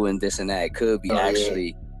school and this and that could be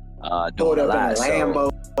actually doing a lot.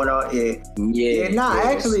 Lambo.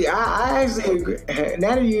 Actually, I actually agree.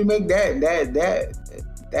 Now that you make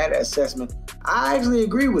that assessment, I actually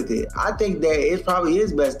agree with it. I think that it probably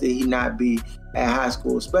is best that he not be at high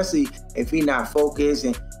school, especially if he not focused,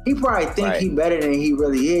 and he probably think he better than he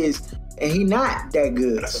really is, and he not that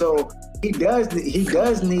good. So he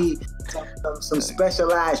does need some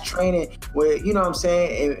specialized training where, you know what I'm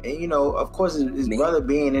saying, and you know, of course, his brother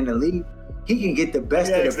being in the league, he can get the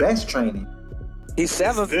best of the best training. He's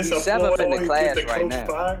seventh in the class right now.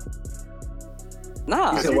 Fired?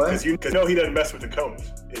 Nah, because you know he doesn't mess with the coach.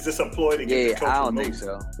 Is this a ploy to get the coach I don't removed?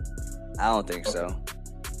 think so.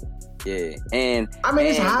 Yeah, and I mean,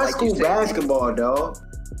 it's high school basketball, dog.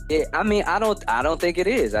 Yeah, I mean, I don't think it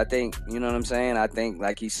is. I think, you know what I'm saying? I think,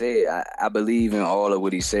 like he said, I believe in all of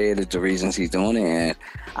what he said is the reasons he's doing it, and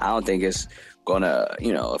I don't think it's gonna,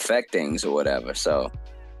 you know, affect things or whatever. So,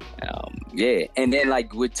 yeah. And then,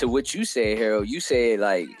 like, to what you said, Harold, you said,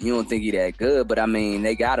 like, you don't think he that good, but I mean,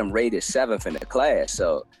 they got him rated 7th in the class,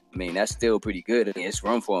 so I mean, that's still pretty good. I mean, it's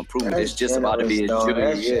room for improvement. It's just about to be his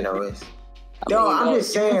junior year. I'm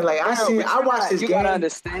just saying, like, I watched this game. You gotta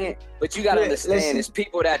understand, but you gotta understand, it's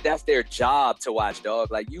people that's their job to watch,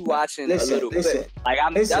 dog. Like, you watching a little bit. Like,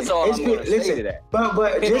 that's all I'm gonna say to that.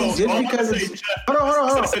 But just because it's...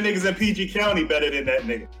 Hold on. Some niggas in PG County better than that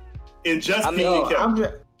nigga. In just PG County.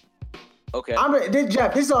 Okay.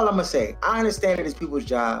 Jeff, this is all I'm gonna say. I understand that it's people's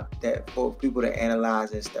job for people to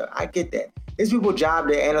analyze and stuff. I get that. It's people's job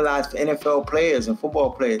to analyze for NFL players and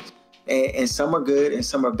football players. And some are good and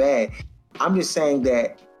some are bad. I'm just saying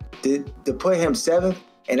that to put him 7th,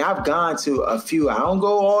 and I've gone to a few. I don't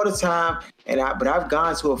go all the time, but I've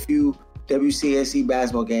gone to a few WCSC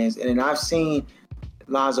basketball games, and then I've seen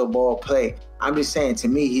Lonzo Ball play. I'm just saying, to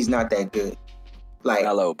me, he's not that good. Like,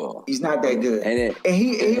 hello, Ball. He's not that good, and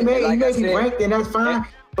he may be ranked, and that's fine.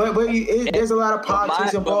 But there's a lot of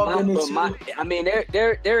politics involved in this. I mean,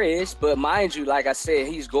 there is, but mind you, like I said,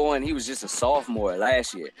 he was just a sophomore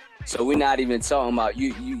last year. So we're not even talking about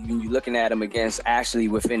you looking at him against actually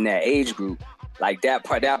within that age group. Like that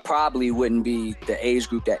probably wouldn't be the age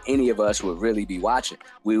group that any of us would really be watching.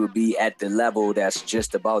 We would be at the level that's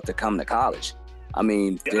just about to come to college. I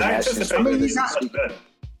mean, he's not better.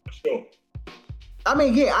 Sure. I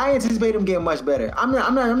mean, yeah, I anticipate him getting much better. I'm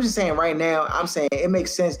just saying right now, I'm saying it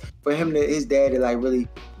makes sense for his dad to like really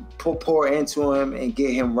pour into him and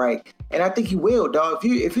get him right. And I think he will, dog.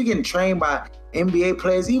 If you're getting trained by NBA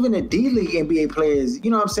players, even the D-League NBA players,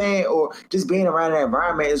 you know what I'm saying? Or just being around that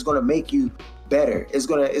environment is going to make you better. It's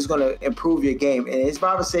gonna improve your game. And his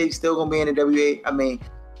father said he's still going to be in the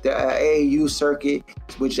AAU circuit,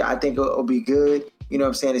 which I think will be good, you know what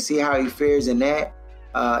I'm saying, to see how he fares in that.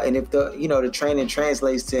 And if the training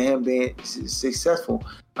translates to him being successful,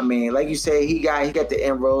 I mean, like you say, he got the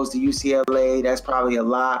inroads to UCLA. That's probably a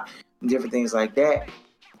lot, and different things like that.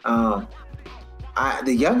 The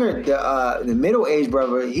middle-aged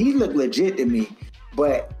brother, he looked legit to me,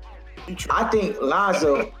 but I think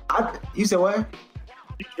Lonzo. You said what?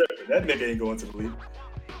 That nigga ain't going to the league.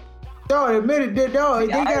 Dog, they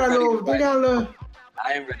got a little.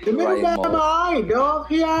 I ain't ready. The middle guy, alright, dog.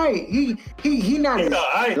 He alright. He not.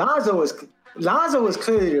 Lonzo was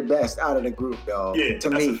clearly the best out of the group, dog. Yeah, to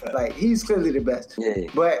me, like he's clearly the best. Yeah.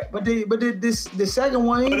 But the second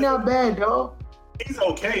one, he's not bad, dog. He's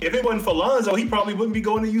okay. If it wasn't for Lonzo, he probably wouldn't be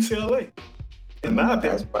going to UCLA. In my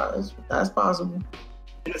opinion, that's possible.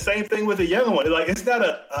 And the same thing with the younger one. Like it's not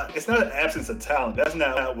an absence of talent. That's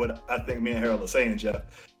not what I think me and Harold are saying, Jeff.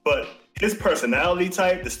 But his personality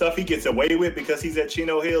type, the stuff he gets away with because he's at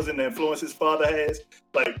Chino Hills and the influence his father has,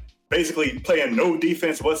 like basically playing no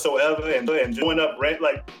defense whatsoever and going up rent.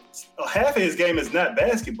 Like half of his game is not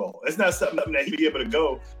basketball. It's not something that he'd be able to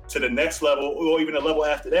go to the next level or even a level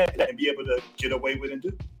after that and be able to get away with and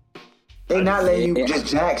do. They're not letting you just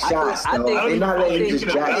jack shots, though. They're not letting you just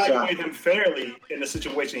jack shots. Evaluate him fairly in the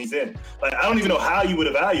situation he's in. Like I don't even know how you would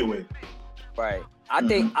evaluate. Right. I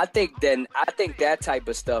think that type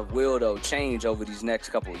of stuff will though change over these next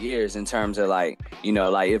couple of years in terms of like, you know,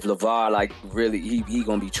 like if LeVar like really he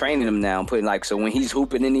gonna be training him now and putting like, so when he's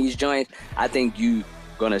hooping in these joints, I think you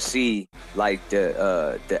gonna see like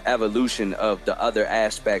the evolution of the other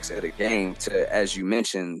aspects of the game to, as you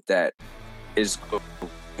mentioned, that is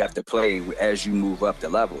got to play as you move up the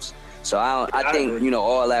levels. So I think, you know,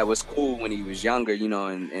 all that was cool when he was younger, you know,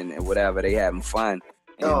 and whatever, they having fun.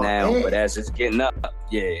 But as it's getting up,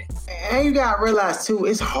 yeah. And you gotta realize too,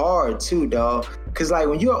 it's hard too, dog. Cause like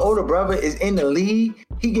when your older brother is in the league,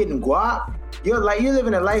 he getting guap. You're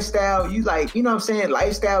living a lifestyle. You like, you know what I'm saying?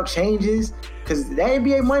 Lifestyle changes. Cause the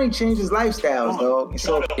NBA money changes lifestyles, dog. And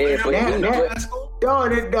so the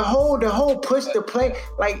whole push to play,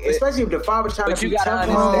 like especially if the father trying to be tough,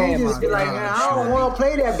 he just be like, man, I don't want to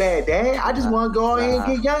play that bad, Dad. I just want to go out here and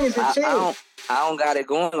get youngins and chill. I don't got it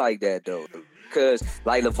going like that though. Cause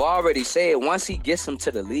like LeVar already said, once he gets him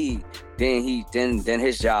to the league, then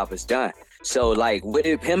his job is done. So like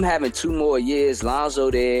with him having 2 more years, Lonzo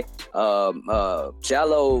there,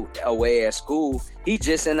 Jello away at school, he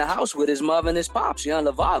just in the house with his mother and his pops. Young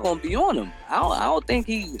LeVar gonna be on him. I don't think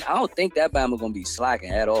that Bama gonna be slacking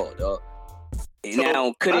at all, dog. So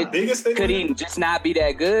now could he just not be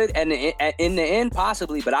that good? And in the end,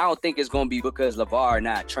 possibly, but I don't think it's gonna be because LeVar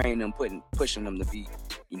not training him, pushing him to be,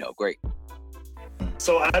 great.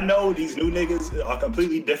 So I know these new niggas are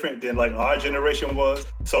completely different than like our generation was.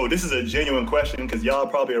 So this is a genuine question because y'all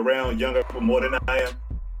probably around younger more than I am.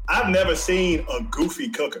 I've never seen a goofy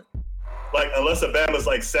cooker. Like unless Bama's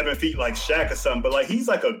like 7 feet like Shaq or something, but like he's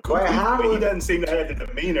like a goofy. He doesn't seem to have the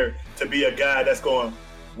demeanor to be a guy that's going to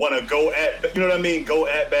want to go at, you know what I mean? Go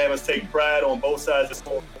at Bama's, take pride on both sides of the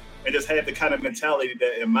sport, and just have the kind of mentality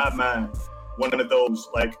that in my mind, one of those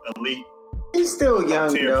like elite. He's still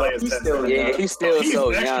young, though. He's still young. Yeah, he's still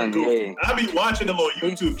so young. Yeah. I be watching the little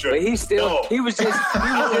YouTube trick. But he's still, he was just.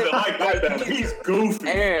 I don't even like that. He's goofy.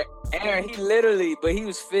 Aaron, he literally, but he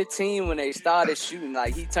was 15 when they started shooting.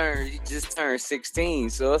 Like he just turned 16.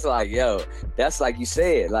 So it's like, yo, that's like you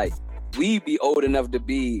said, like we be old enough to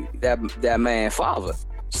be that man's father.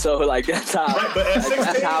 So like that's how. Right, but at 16,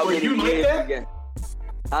 that's how you like that?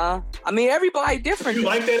 Huh? I mean, everybody different. You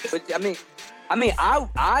like that? But I mean,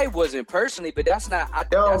 I wasn't personally, but that's not.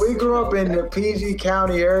 We grew up in the PG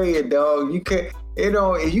County area, dog. You could,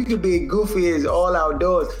 you could be goofy as all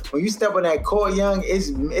outdoors. When you step on that court, young,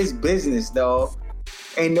 it's business, dog.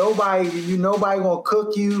 Ain't nobody gonna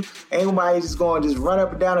cook you. Ain't nobody just gonna just run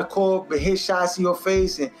up and down the court, but hit shots in your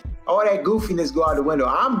face and all that goofiness go out the window.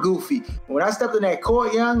 I'm goofy. When I stepped in that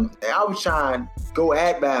court, young, I was trying to go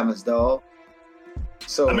at Bama's, dog.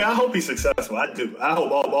 So I mean, I hope he's successful. I do. I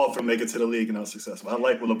hope all of them make it to the league and are successful. I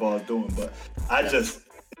like what LeVar's doing, but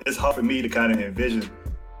it's hard for me to kind of envision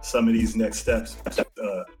some of these next steps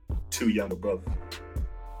to younger brother.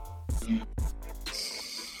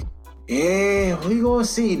 Yeah, we gonna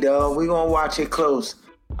see, dog. We gonna watch it close.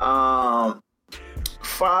 Follow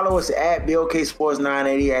us at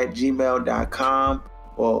BOKSports980@gmail.com.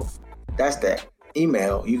 Well, that's the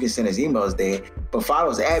email. You can send us emails there. But follow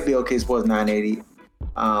us at BOKSports980.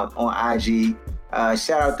 On IG.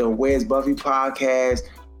 Shout out to Where's Buffy podcast,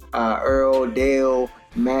 Earl, Dale,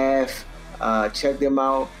 Math, check them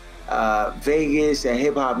out. Vegas and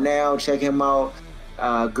Hip Hop Now, check him out.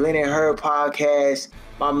 Glenn and Her podcast,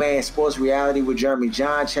 my man Sports Reality with Jeremy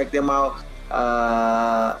John, check them out.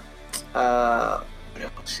 What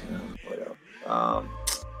else?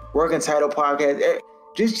 Working Title podcast.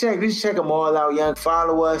 Just check them all out, young.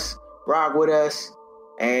 Follow us, rock with us,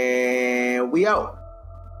 and we out.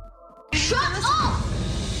 Shut up!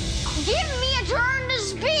 Give me a turn to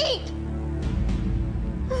speak!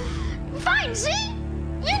 Fine, see?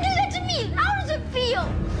 You do that to me! How does it feel?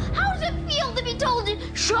 How does it feel to be told to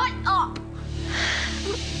shut up?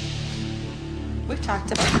 We've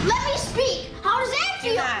talked about it. Let me speak! How does that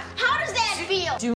feel? How does that feel?